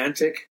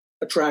romantic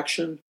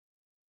attraction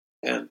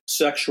and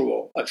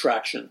sexual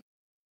attraction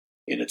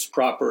in its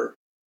proper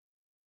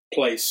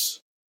place,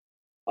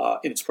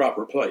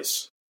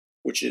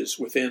 which is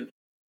within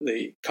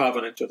the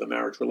covenant of the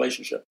marriage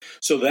relationship.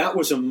 So that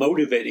was a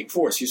motivating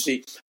force. You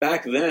see,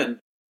 back then,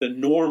 the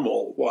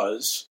normal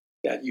was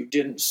that you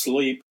didn't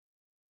sleep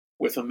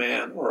with a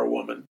man or a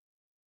woman,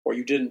 or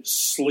you didn't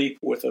sleep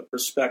with a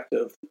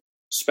prospective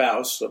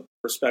spouse, a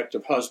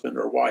prospective husband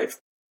or wife.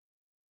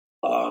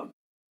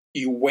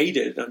 You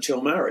waited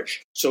until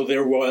marriage. So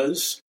there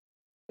was,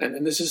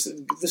 and this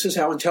is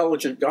how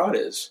intelligent God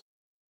is.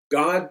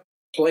 God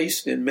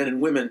placed in men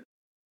and women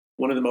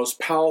one of the most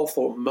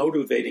powerful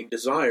motivating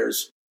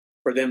desires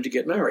for them to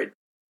get married,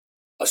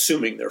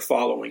 assuming they're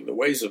following the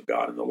ways of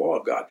God and the law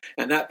of God.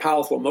 And that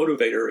powerful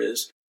motivator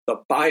is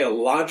the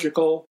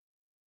biological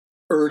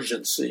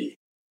urgency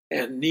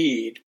and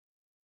need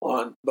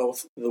on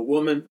both the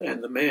woman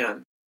and the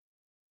man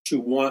to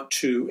want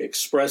to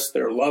express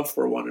their love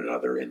for one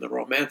another in the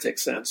romantic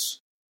sense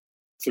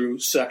through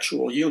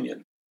sexual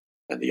union.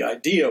 And the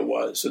idea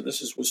was, and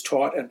this was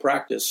taught and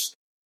practiced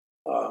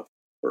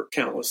for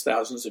countless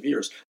thousands of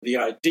years, the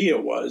idea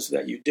was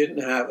that you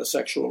didn't have a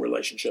sexual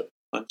relationship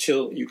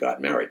until you got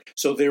married.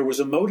 So there was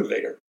a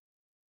motivator.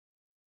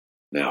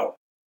 Now,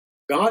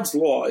 God's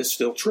law is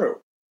still true.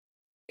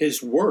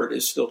 His word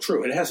is still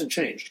true. It hasn't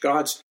changed.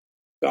 God's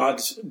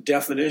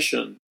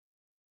definition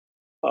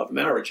of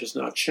marriage has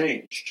not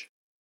changed.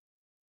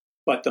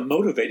 But the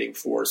motivating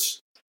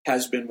force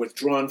has been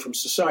withdrawn from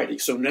society.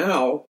 So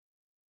now,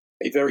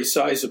 a very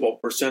sizable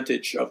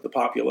percentage of the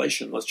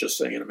population, let's just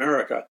say in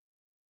America,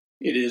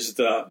 it is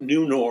the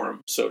new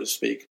norm, so to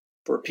speak,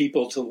 for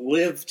people to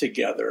live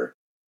together.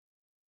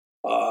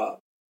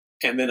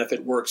 And then if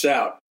it works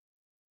out,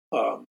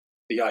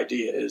 the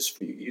idea is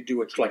you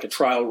do it like a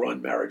trial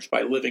run marriage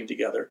by living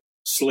together,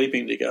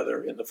 sleeping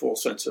together in the full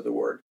sense of the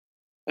word.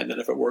 And then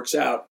if it works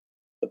out,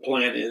 the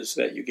plan is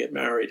that you get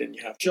married and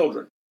you have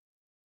children.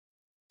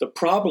 The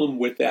problem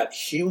with that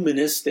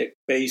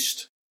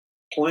humanistic-based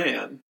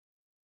plan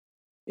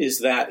is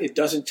that it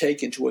doesn't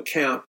take into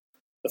account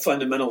the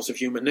fundamentals of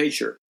human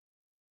nature.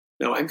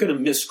 Now, I'm going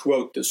to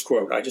misquote this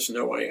quote. I just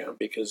know I am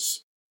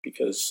because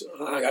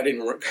I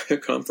didn't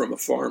come from a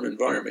farm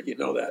environment. You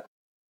know that.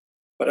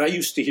 But I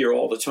used to hear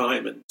all the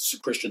time in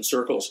Christian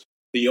circles,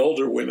 the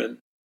older women,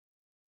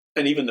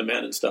 and even the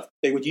men and stuff,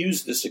 they would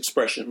use this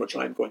expression, which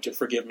I'm going to,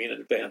 forgive me in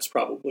advance,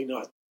 probably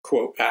not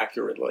quote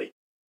accurately,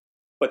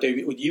 but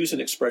they would use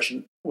an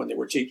expression when they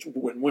were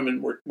when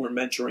women were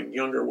mentoring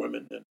younger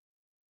women. And,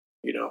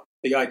 you know,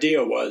 the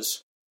idea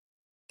was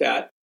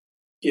that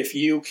if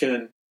you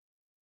can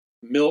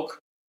milk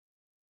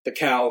the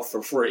cow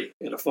for free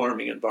in a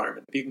farming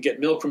environment, if you can get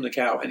milk from the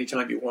cow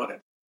anytime you want it,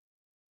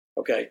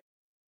 okay,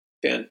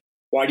 then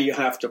why do you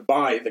have to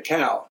buy the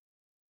cow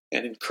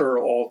and incur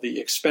all the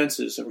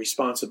expenses and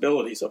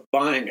responsibilities of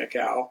buying a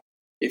cow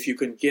if you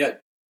can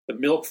get the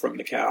milk from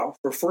the cow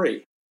for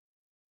free?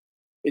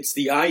 It's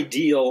the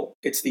ideal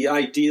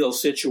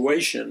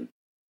situation,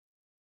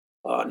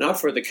 not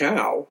for the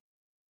cow,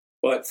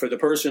 but for the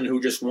person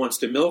who just wants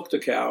to milk the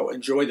cow,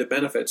 enjoy the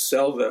benefits,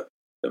 sell the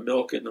the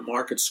milk in the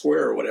market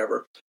square or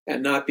whatever,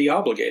 and not be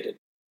obligated.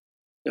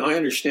 Now, I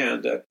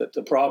understand that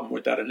the problem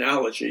with that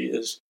analogy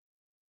is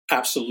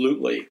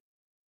absolutely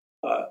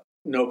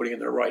nobody in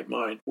their right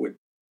mind would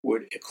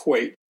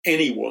equate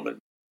any woman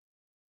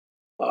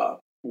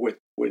with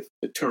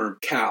the term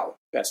cow.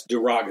 That's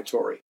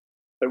derogatory.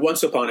 But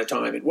once upon a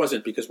time, it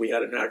wasn't, because we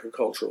had an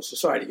agricultural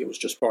society. It was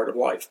just part of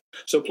life.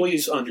 So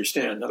please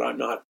understand that I'm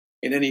not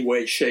in any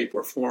way, shape,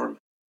 or form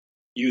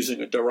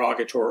using a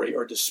derogatory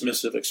or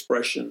dismissive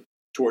expression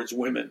towards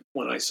women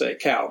when I say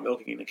cow,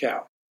 milking a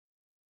cow.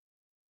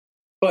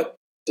 But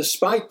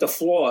despite the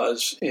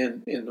flaws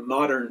in the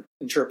modern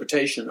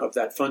interpretation of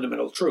that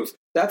fundamental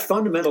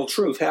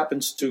truth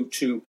happens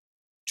to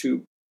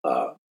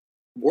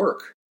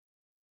work.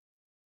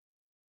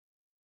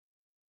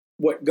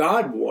 What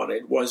God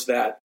wanted was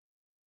that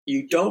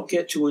you don't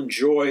get to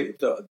enjoy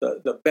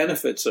the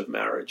benefits of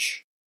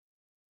marriage,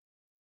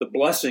 the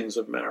blessings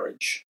of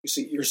marriage. You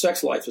see, your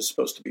sex life is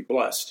supposed to be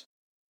blessed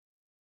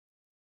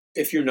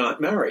if you're not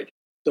married.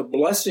 The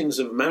blessings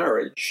of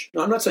marriage,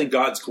 now, I'm not saying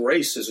God's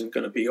grace isn't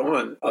going to be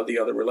on the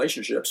other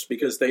relationships,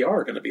 because they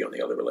are going to be on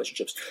the other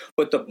relationships,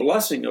 but the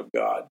blessing of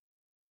God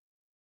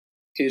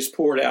is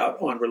poured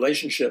out on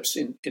relationships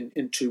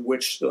into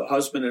which the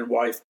husband and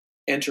wife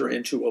enter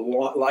into a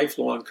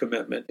lifelong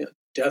commitment,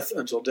 death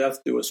until death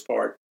do us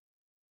part.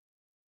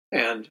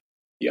 And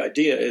the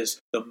idea is,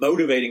 the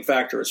motivating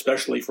factor,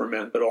 especially for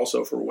men, but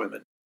also for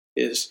women,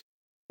 is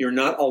you're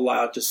not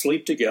allowed to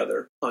sleep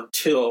together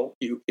until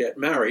you get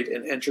married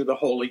and enter the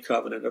holy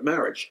covenant of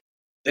marriage.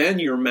 Then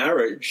your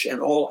marriage and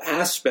all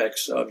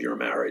aspects of your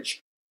marriage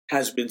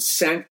has been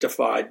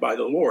sanctified by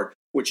the Lord,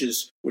 which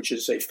is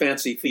a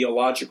fancy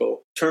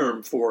theological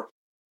term for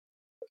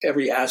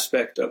every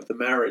aspect of the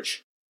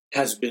marriage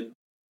has been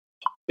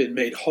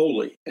made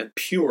holy and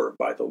pure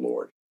by the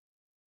Lord.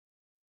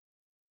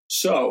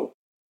 So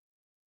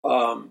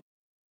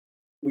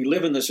we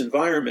live in this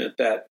environment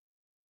that,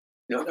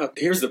 now,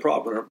 here's the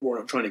problem where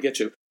I'm trying to get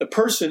to. The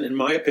person, in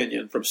my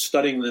opinion, from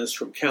studying this,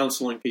 from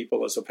counseling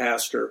people as a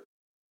pastor,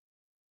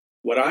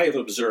 what I have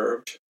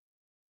observed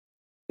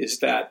is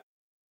that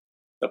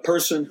the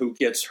person who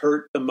gets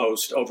hurt the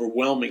most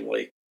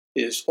overwhelmingly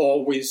is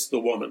always the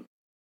woman.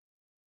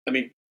 I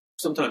mean,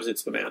 sometimes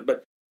it's the man,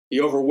 but the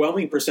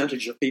overwhelming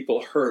percentage of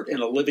people hurt in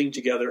a living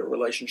together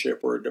relationship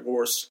or a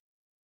divorce,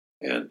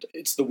 and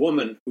it's the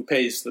woman who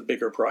pays the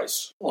bigger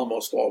price,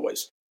 almost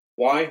always.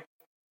 Why?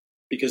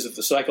 Because of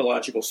the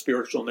psychological,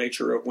 spiritual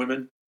nature of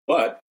women,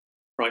 but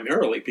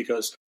primarily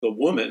because the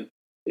woman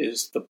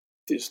is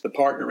the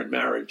partner in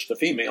marriage, the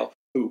female,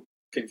 who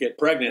can get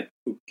pregnant,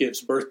 who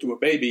gives birth to a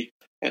baby.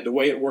 And the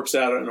way it works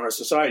out in our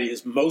society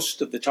is,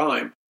 most of the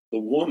time, the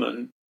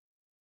woman,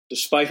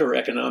 despite her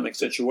economic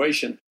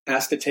situation,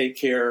 has to take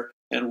care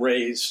and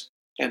raise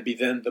and be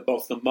then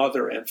both the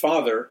mother and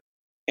father,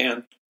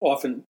 and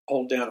often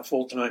hold down a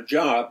full-time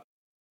job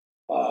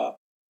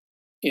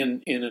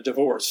in a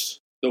divorce.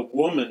 The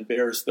woman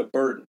bears the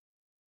burden,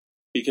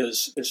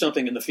 because there's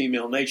something in the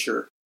female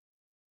nature,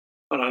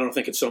 and I don't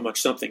think it's so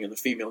much something in the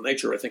female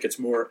nature. I think it's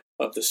more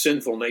of the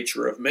sinful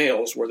nature of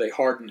males, where they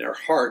harden their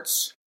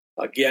hearts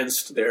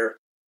against their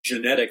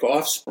genetic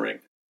offspring.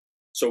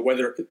 So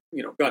whether,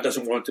 God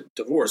doesn't want a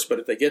divorce, but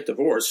if they get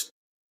divorced,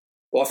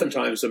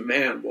 oftentimes a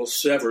man will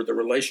sever the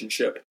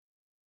relationship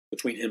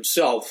between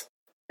himself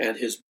and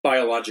his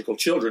biological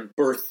children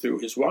birthed through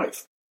his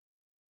wife.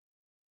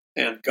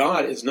 And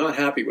God is not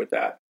happy with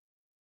that.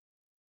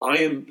 I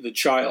am the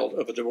child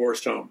of a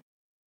divorced home.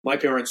 My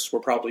parents were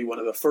probably one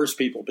of the first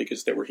people,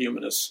 because they were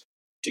humanists,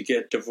 to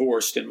get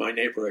divorced in my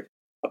neighborhood.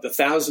 Of the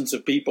thousands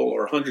of people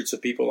or hundreds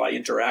of people I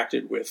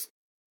interacted with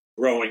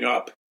growing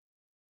up,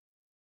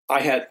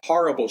 I had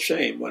horrible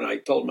shame when I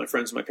told my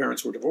friends my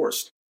parents were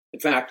divorced. In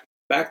fact,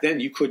 back then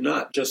you could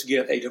not just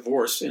get a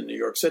divorce in New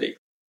York City.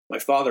 My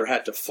father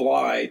had to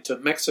fly to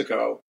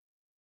Mexico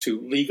to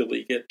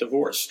legally get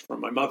divorced from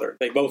my mother.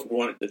 They both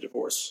wanted the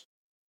divorce.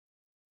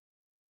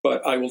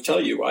 But I will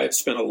tell you, I have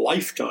spent a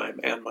lifetime,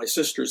 and my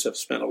sisters have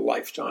spent a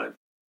lifetime,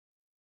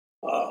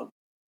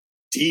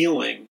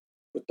 dealing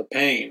with the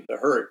pain, the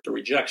hurt, the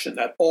rejection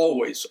that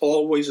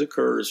always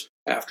occurs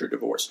after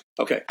divorce.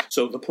 Okay,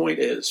 so the point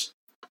is,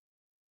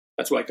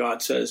 that's why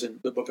God says in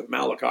the book of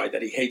Malachi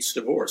that he hates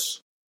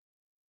divorce.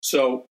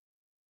 So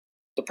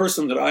the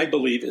person that I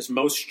believe is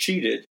most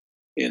cheated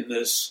in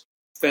this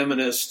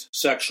feminist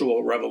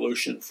sexual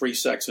revolution, free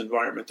sex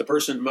environment, the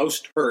person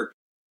most hurt,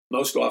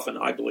 most often,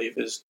 I believe,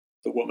 is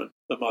the woman,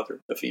 the mother,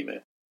 the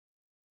female.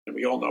 And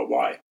we all know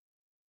why.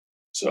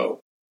 So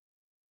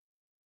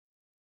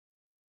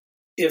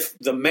if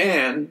the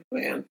man,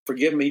 and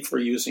forgive me for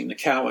using the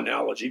cow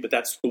analogy, but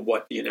that's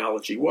what the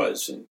analogy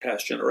was in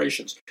past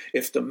generations.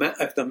 If the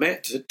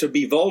man, to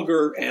be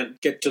vulgar and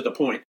get to the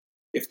point,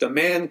 if the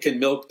man can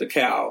milk the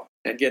cow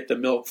and get the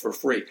milk for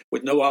free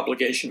with no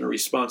obligation or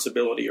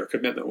responsibility or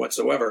commitment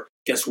whatsoever,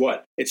 guess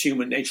what? It's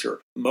human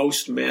nature.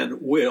 Most men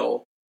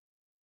will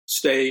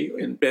stay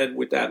in bed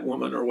with that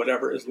woman or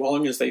whatever as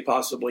long as they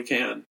possibly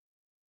can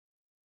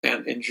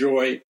and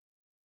enjoy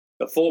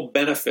the full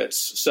benefits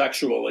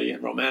sexually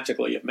and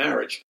romantically of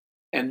marriage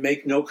and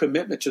make no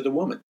commitment to the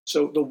woman.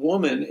 So the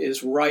woman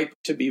is ripe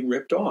to be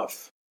ripped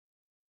off.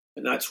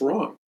 And that's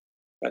wrong.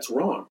 That's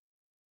wrong.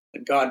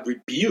 And God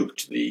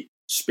rebuked the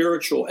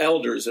spiritual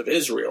elders of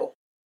Israel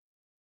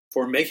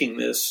for making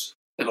this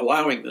and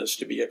allowing this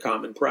to be a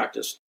common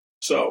practice.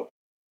 So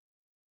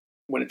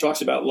when it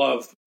talks about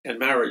love and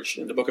marriage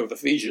in the book of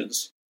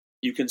Ephesians,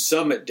 you can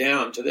sum it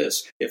down to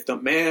this. If the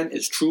man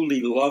is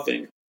truly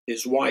loving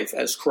his wife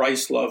as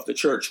Christ loved the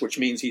church, which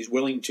means he's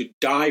willing to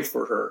die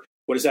for her.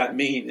 What does that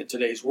mean in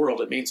today's world?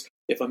 It means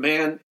if a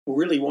man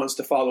really wants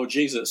to follow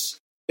Jesus,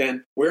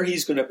 then where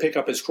he's going to pick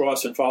up his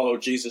cross and follow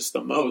Jesus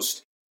the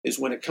most is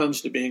when it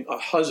comes to being a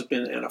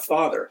husband and a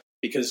father,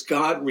 because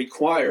God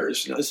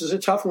requires, now this is a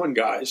tough one,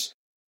 guys,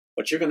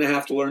 but you're going to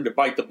have to learn to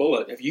bite the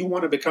bullet. If you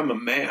want to become a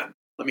man,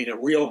 I mean a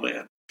real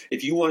man,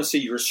 if you want to see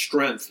your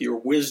strength, your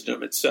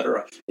wisdom,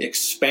 etc.,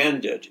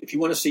 expanded, if you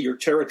want to see your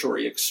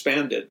territory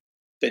expanded,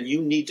 then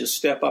you need to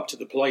step up to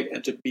the plate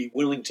and to be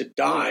willing to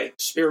die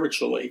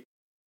spiritually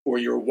for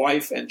your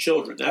wife and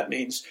children. That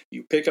means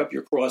you pick up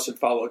your cross and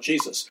follow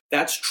Jesus.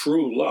 That's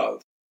true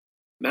love.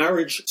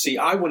 Marriage, see,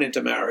 I went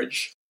into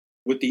marriage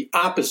with the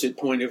opposite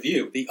point of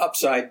view, the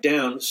upside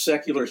down,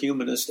 secular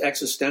humanist,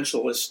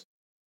 existentialist,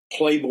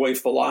 playboy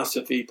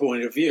philosophy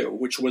point of view,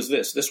 which was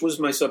this. This was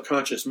my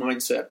subconscious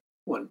mindset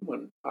when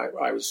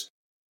I was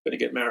going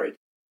to get married.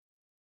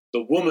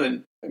 The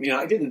woman, I mean,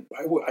 I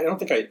don't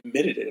think I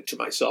admitted it to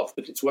myself,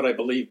 but it's what I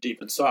believed deep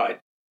inside,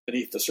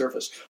 beneath the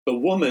surface. The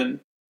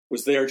woman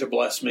was there to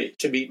bless me,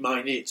 to meet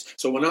my needs.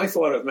 So when I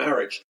thought of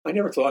marriage, I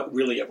never thought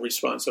really of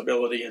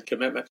responsibility and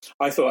commitment.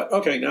 I thought,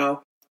 okay,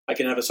 now I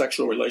can have a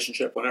sexual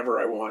relationship whenever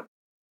I want,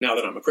 now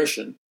that I'm a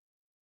Christian,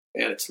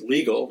 and it's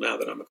legal now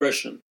that I'm a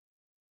Christian.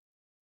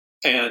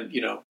 And,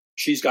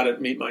 she's got to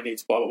meet my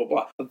needs, blah, blah, blah,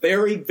 blah. A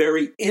very,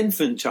 very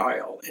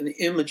infantile and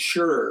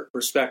immature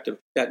perspective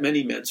that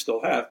many men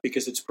still have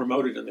because it's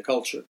promoted in the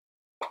culture.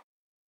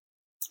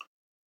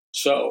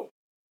 So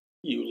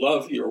you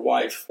love your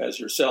wife as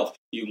yourself.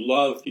 You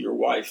love your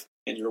wife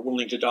and you're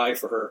willing to die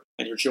for her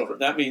and your children.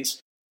 That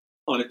means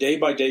on a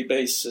day-by-day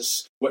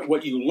basis,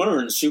 what you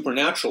learn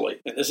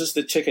supernaturally, and this is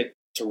the ticket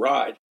to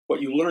ride,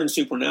 what you learn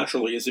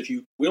supernaturally is if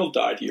you will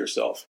die to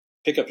yourself,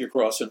 pick up your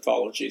cross and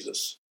follow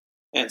Jesus,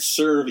 and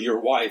serve your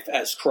wife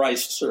as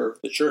Christ served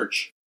the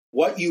church,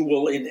 what you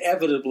will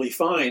inevitably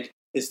find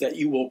is that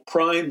you will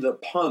prime the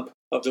pump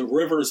of the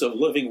rivers of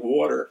living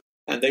water,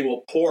 and they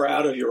will pour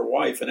out of your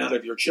wife and out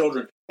of your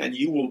children, and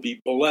you will be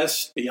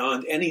blessed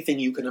beyond anything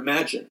you can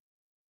imagine.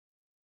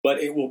 But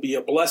it will be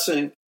a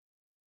blessing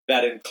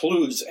that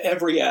includes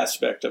every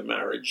aspect of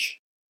marriage,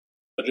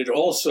 but it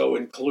also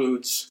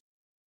includes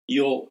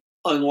you'll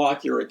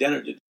unlock your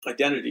identity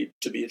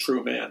to be a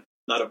true man,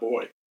 not a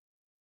boy.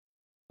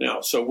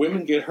 Now, so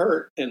women get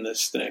hurt in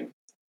this thing,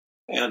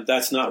 and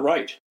that's not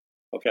right,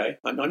 okay?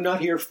 I'm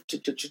not here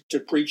to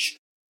preach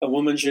a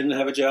woman shouldn't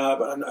have a job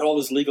and all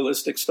this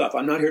legalistic stuff.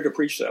 I'm not here to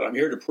preach that. I'm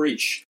here to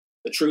preach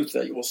the truth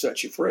that will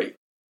set you free.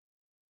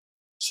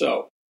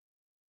 So,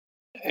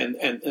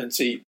 and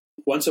see,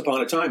 once upon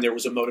a time, there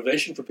was a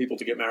motivation for people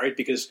to get married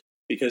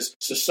because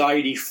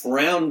society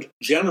frowned,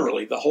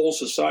 generally, the whole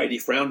society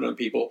frowned on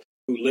people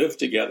who lived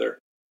together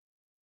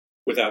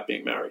without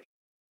being married.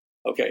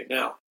 Okay,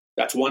 now,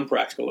 that's one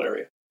practical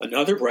area.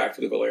 Another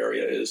practical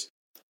area is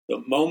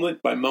the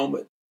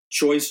moment-by-moment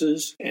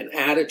choices and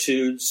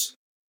attitudes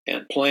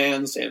and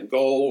plans and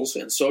goals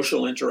and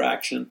social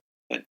interaction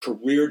and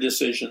career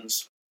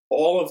decisions,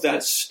 all of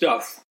that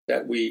stuff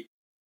that we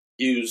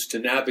use to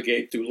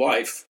navigate through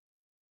life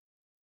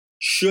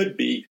should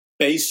be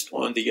based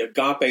on the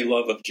agape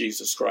love of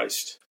Jesus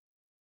Christ,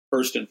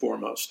 first and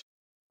foremost.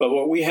 But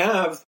what we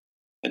have,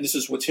 and this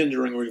is what's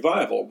hindering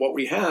revival, what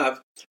we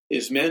have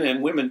is men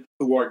and women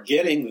who are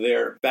getting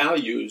their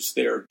values,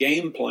 their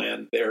game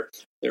plan,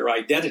 their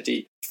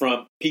identity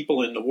from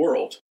people in the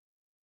world.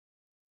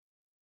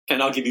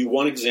 And I'll give you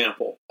one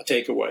example, a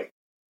takeaway.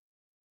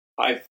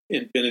 I've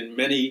been in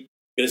many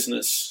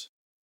business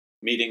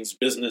meetings,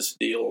 business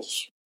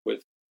deals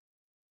with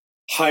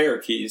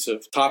hierarchies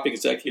of top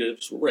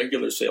executives,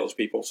 regular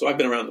salespeople. So I've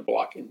been around the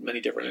block in many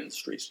different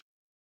industries.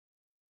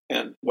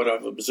 And what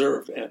I've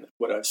observed and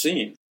what I've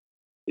seen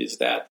is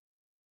that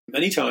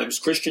many times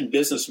Christian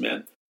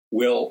businessmen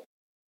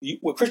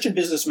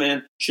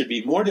should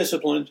be more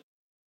disciplined,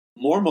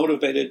 more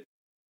motivated,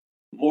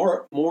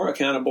 more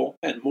accountable,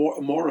 and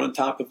more on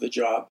top of the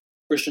job.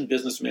 Christian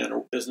businessman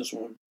or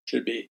businesswoman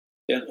should be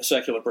than a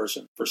secular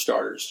person, for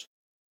starters.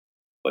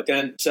 But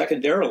then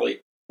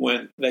secondarily,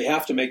 when they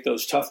have to make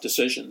those tough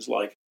decisions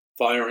like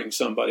firing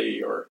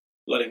somebody or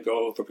letting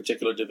go of a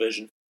particular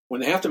division,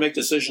 when they have to make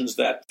decisions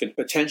that can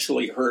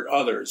potentially hurt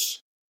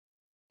others,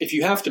 if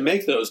you have to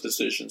make those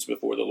decisions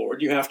before the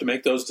Lord, you have to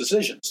make those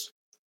decisions.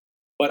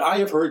 But I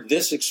have heard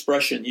this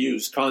expression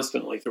used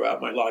constantly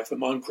throughout my life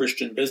among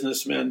Christian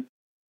businessmen,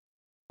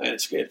 and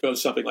it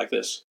goes something like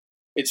this.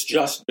 It's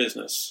just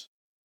business.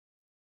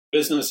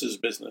 Business is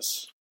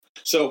business.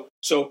 So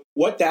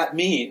what that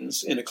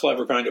means, in a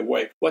clever kind of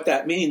way, what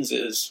that means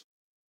is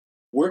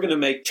we're going to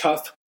make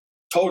tough,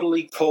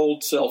 totally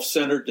cold,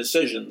 self-centered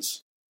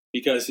decisions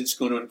because it's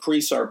going to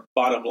increase our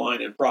bottom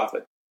line and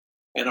profit.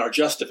 And our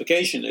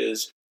justification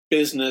is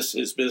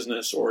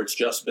business or it's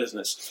just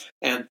business.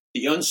 And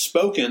the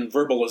unspoken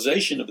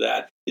verbalization of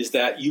that is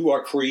that you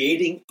are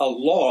creating a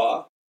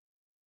law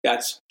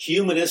that's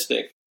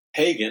humanistic,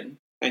 pagan,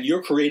 and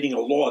you're creating a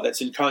law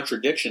that's in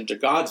contradiction to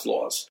God's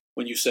laws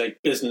when you say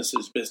business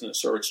is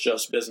business or it's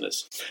just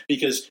business.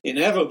 Because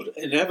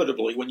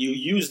inevitably, when you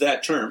use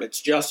that term, it's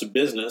just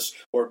business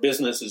or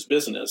business is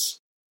business,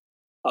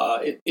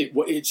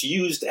 it's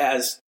used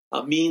as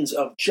a means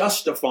of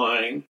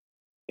justifying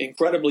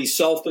incredibly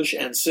selfish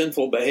and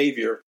sinful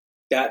behavior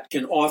that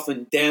can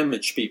often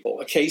damage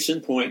people. A case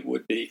in point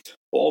would be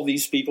all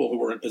these people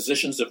who are in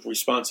positions of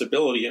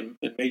responsibility in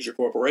major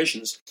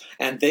corporations,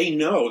 and they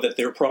know that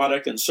their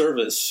product and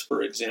service,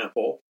 for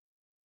example,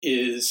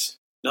 is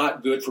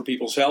not good for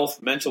people's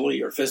health,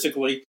 mentally or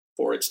physically,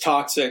 or it's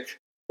toxic,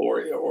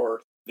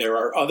 or there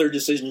are other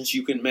decisions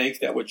you can make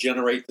that would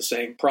generate the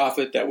same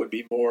profit, that would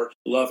be more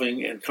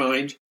loving and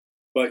kind,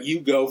 but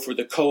you go for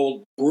the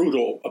cold,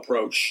 brutal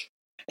approach,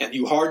 and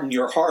you harden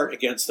your heart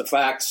against the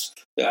facts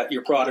that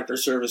your product or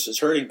service is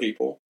hurting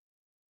people,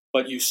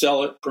 but you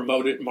sell it,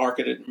 promote it,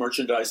 market it,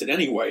 merchandise it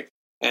anyway.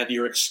 And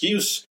your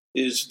excuse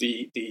is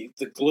the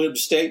glib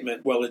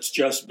statement, well, it's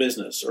just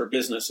business or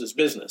business is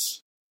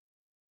business.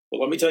 Well,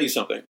 let me tell you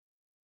something.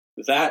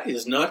 That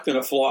is not going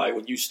to fly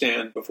when you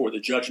stand before the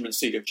judgment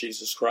seat of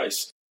Jesus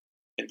Christ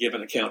and give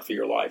an account for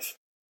your life.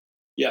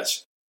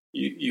 Yes,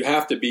 you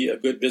have to be a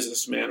good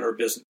businessman or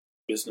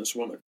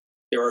businesswoman.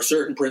 There are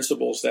certain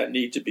principles that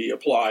need to be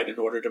applied in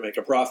order to make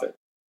a profit.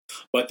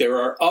 But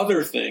there are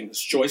other things,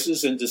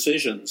 choices and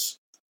decisions,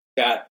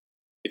 that,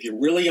 if you're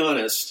really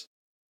honest,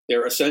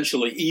 they're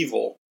essentially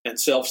evil and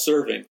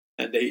self-serving,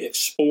 and they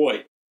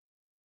exploit.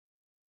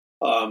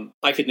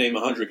 I could name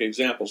 100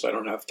 examples. I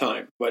don't have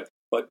time. But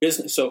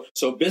business.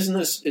 So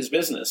business is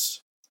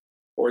business,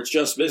 or it's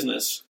just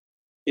business,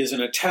 is an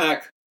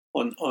attack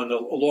on the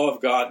law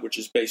of God, which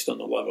is based on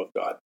the love of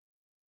God.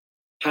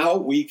 How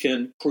we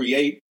can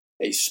create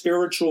a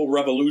spiritual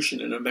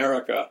revolution in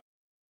America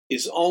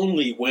is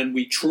only when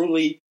we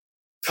truly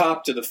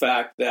cop to the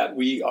fact that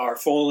we are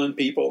fallen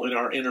people in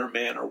our inner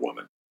man or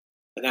woman.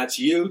 And that's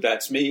you,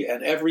 that's me,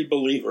 and every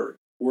believer.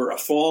 We're a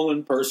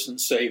fallen person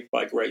saved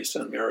by grace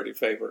and merited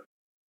favor.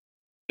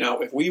 Now,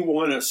 if we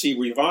want to see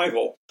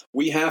revival,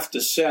 we have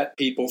to set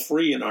people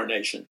free in our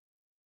nation.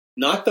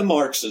 Not the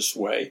Marxist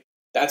way,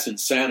 that's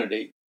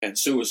insanity and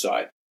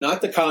suicide.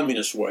 Not the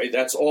communist way,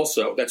 that's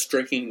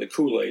drinking the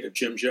Kool-Aid of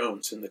Jim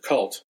Jones and the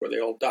cult where they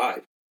all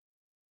died.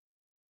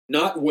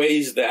 Not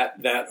ways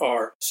that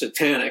are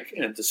satanic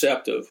and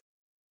deceptive,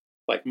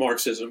 like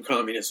Marxism,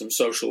 communism,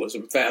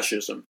 socialism,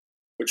 fascism,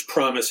 which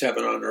promise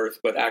heaven on earth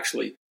but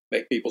actually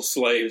make people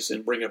slaves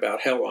and bring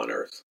about hell on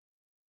earth.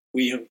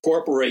 We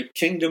incorporate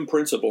kingdom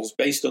principles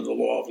based on the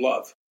law of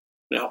love.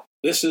 Now,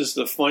 this is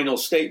the final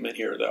statement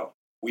here, though.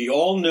 We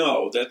all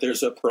know that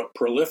there's a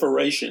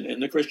proliferation in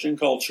the Christian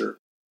culture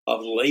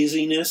of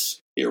laziness,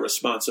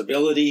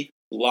 irresponsibility,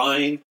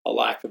 lying, a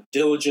lack of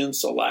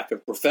diligence, a lack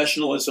of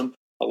professionalism,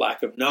 a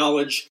lack of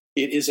knowledge.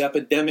 It is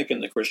epidemic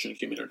in the Christian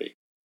community.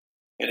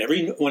 And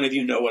every one of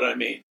you know what I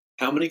mean.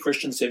 How many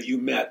Christians have you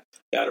met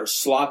that are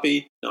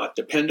sloppy, not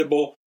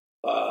dependable,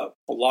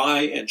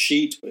 lie and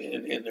cheat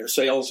in their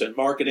sales and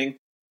marketing?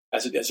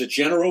 As a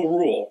general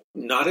rule,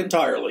 not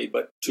entirely,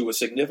 but to a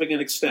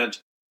significant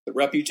extent, the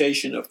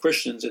reputation of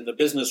Christians in the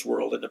business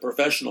world and the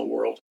professional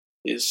world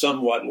is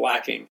somewhat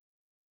lacking.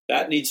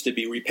 That needs to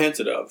be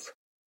repented of,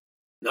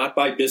 not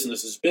by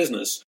business as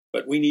business,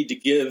 but we need to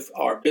give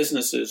our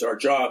businesses, our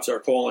jobs, our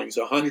callings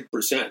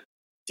 100%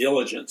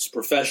 diligence,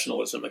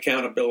 professionalism,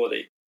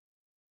 accountability.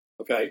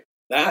 Okay,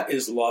 that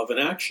is love in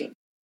action.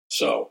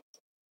 So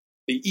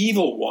the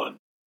evil one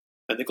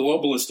and the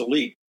globalist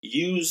elite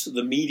use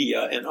the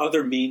media and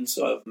other means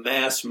of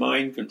mass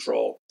mind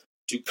control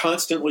to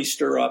constantly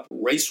stir up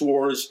race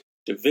wars,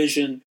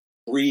 division,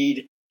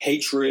 greed,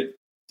 hatred,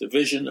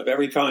 division of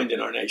every kind in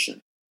our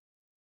nation.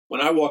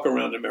 When I walk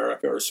around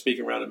America or speak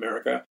around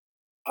America,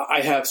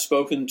 I have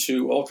spoken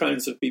to all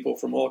kinds of people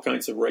from all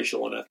kinds of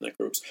racial and ethnic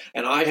groups,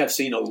 and I have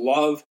seen a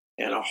love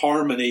and a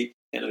harmony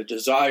and a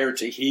desire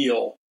to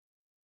heal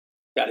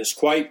that is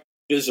quite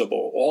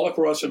visible all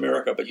across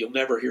America, but you'll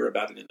never hear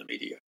about it in the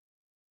media.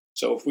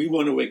 So if we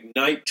want to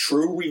ignite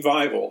true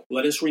revival,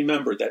 let us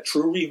remember that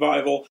true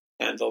revival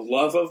and the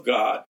love of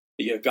God,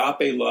 the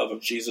agape love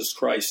of Jesus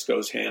Christ,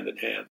 goes hand in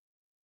hand.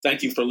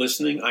 Thank you for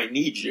listening. I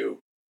need you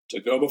to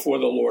go before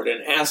the Lord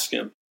and ask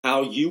him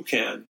how you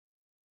can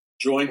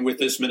join with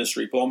this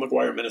ministry, Paul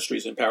McGUIRE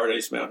Ministries and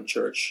Paradise Mountain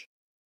Church,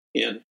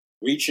 in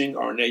reaching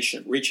our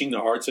nation, reaching the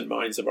hearts and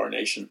minds of our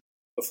nation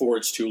before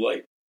it's too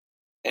late.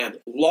 And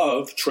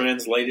love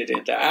translated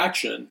into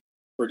action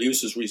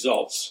produces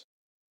results.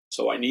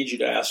 So I need you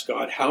to ask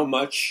God how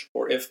much,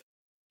 or if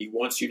he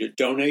wants you to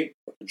donate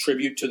or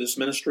contribute to this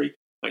ministry.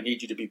 I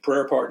need you to be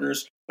prayer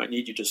partners. I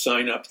need you to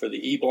sign up for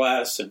the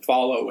e-blasts and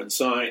follow and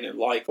sign and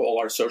like all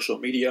our social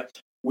media.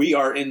 We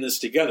are in this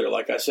together,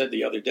 like I said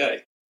the other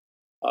day.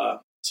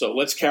 So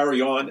let's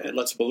carry on and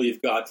let's believe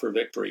God for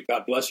victory.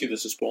 God bless you.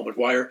 This is Paul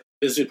McGuire.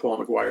 Visit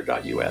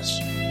paulmcguire.us.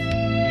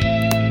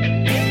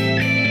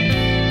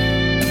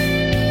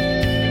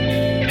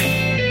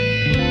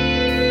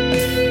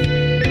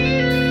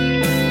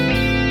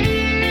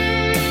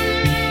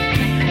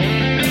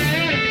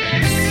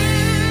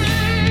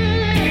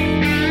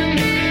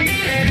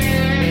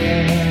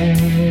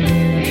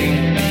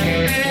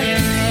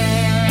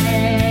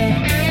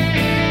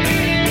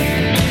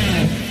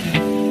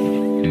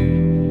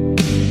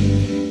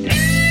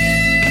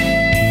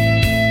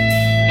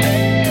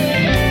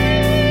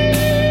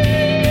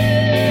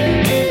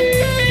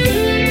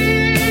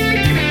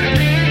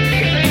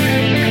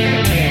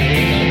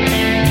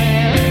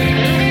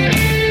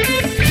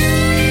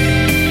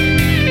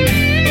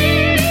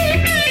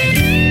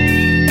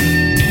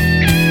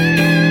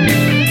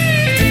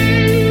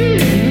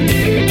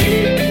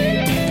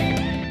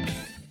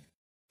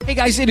 Hey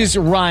guys, it is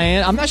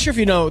Ryan. I'm not sure if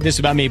you know this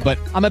about me, but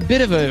I'm a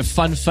bit of a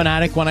fun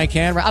fanatic when I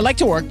can. I like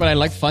to work, but I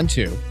like fun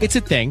too. It's a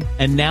thing.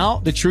 And now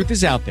the truth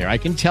is out there. I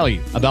can tell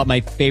you about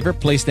my favorite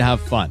place to have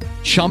fun.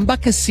 Chumba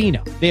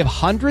Casino. They have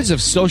hundreds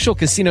of social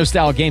casino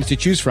style games to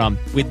choose from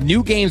with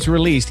new games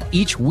released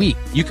each week.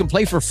 You can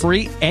play for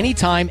free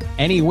anytime,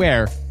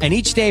 anywhere. And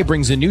each day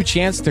brings a new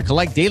chance to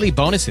collect daily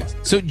bonuses.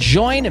 So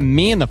join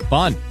me in the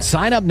fun.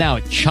 Sign up now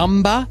at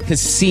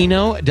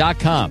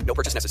ChumbaCasino.com. No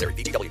purchase necessary.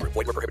 VGW Group.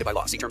 Void where prohibited by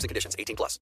law. See terms and conditions. 18+.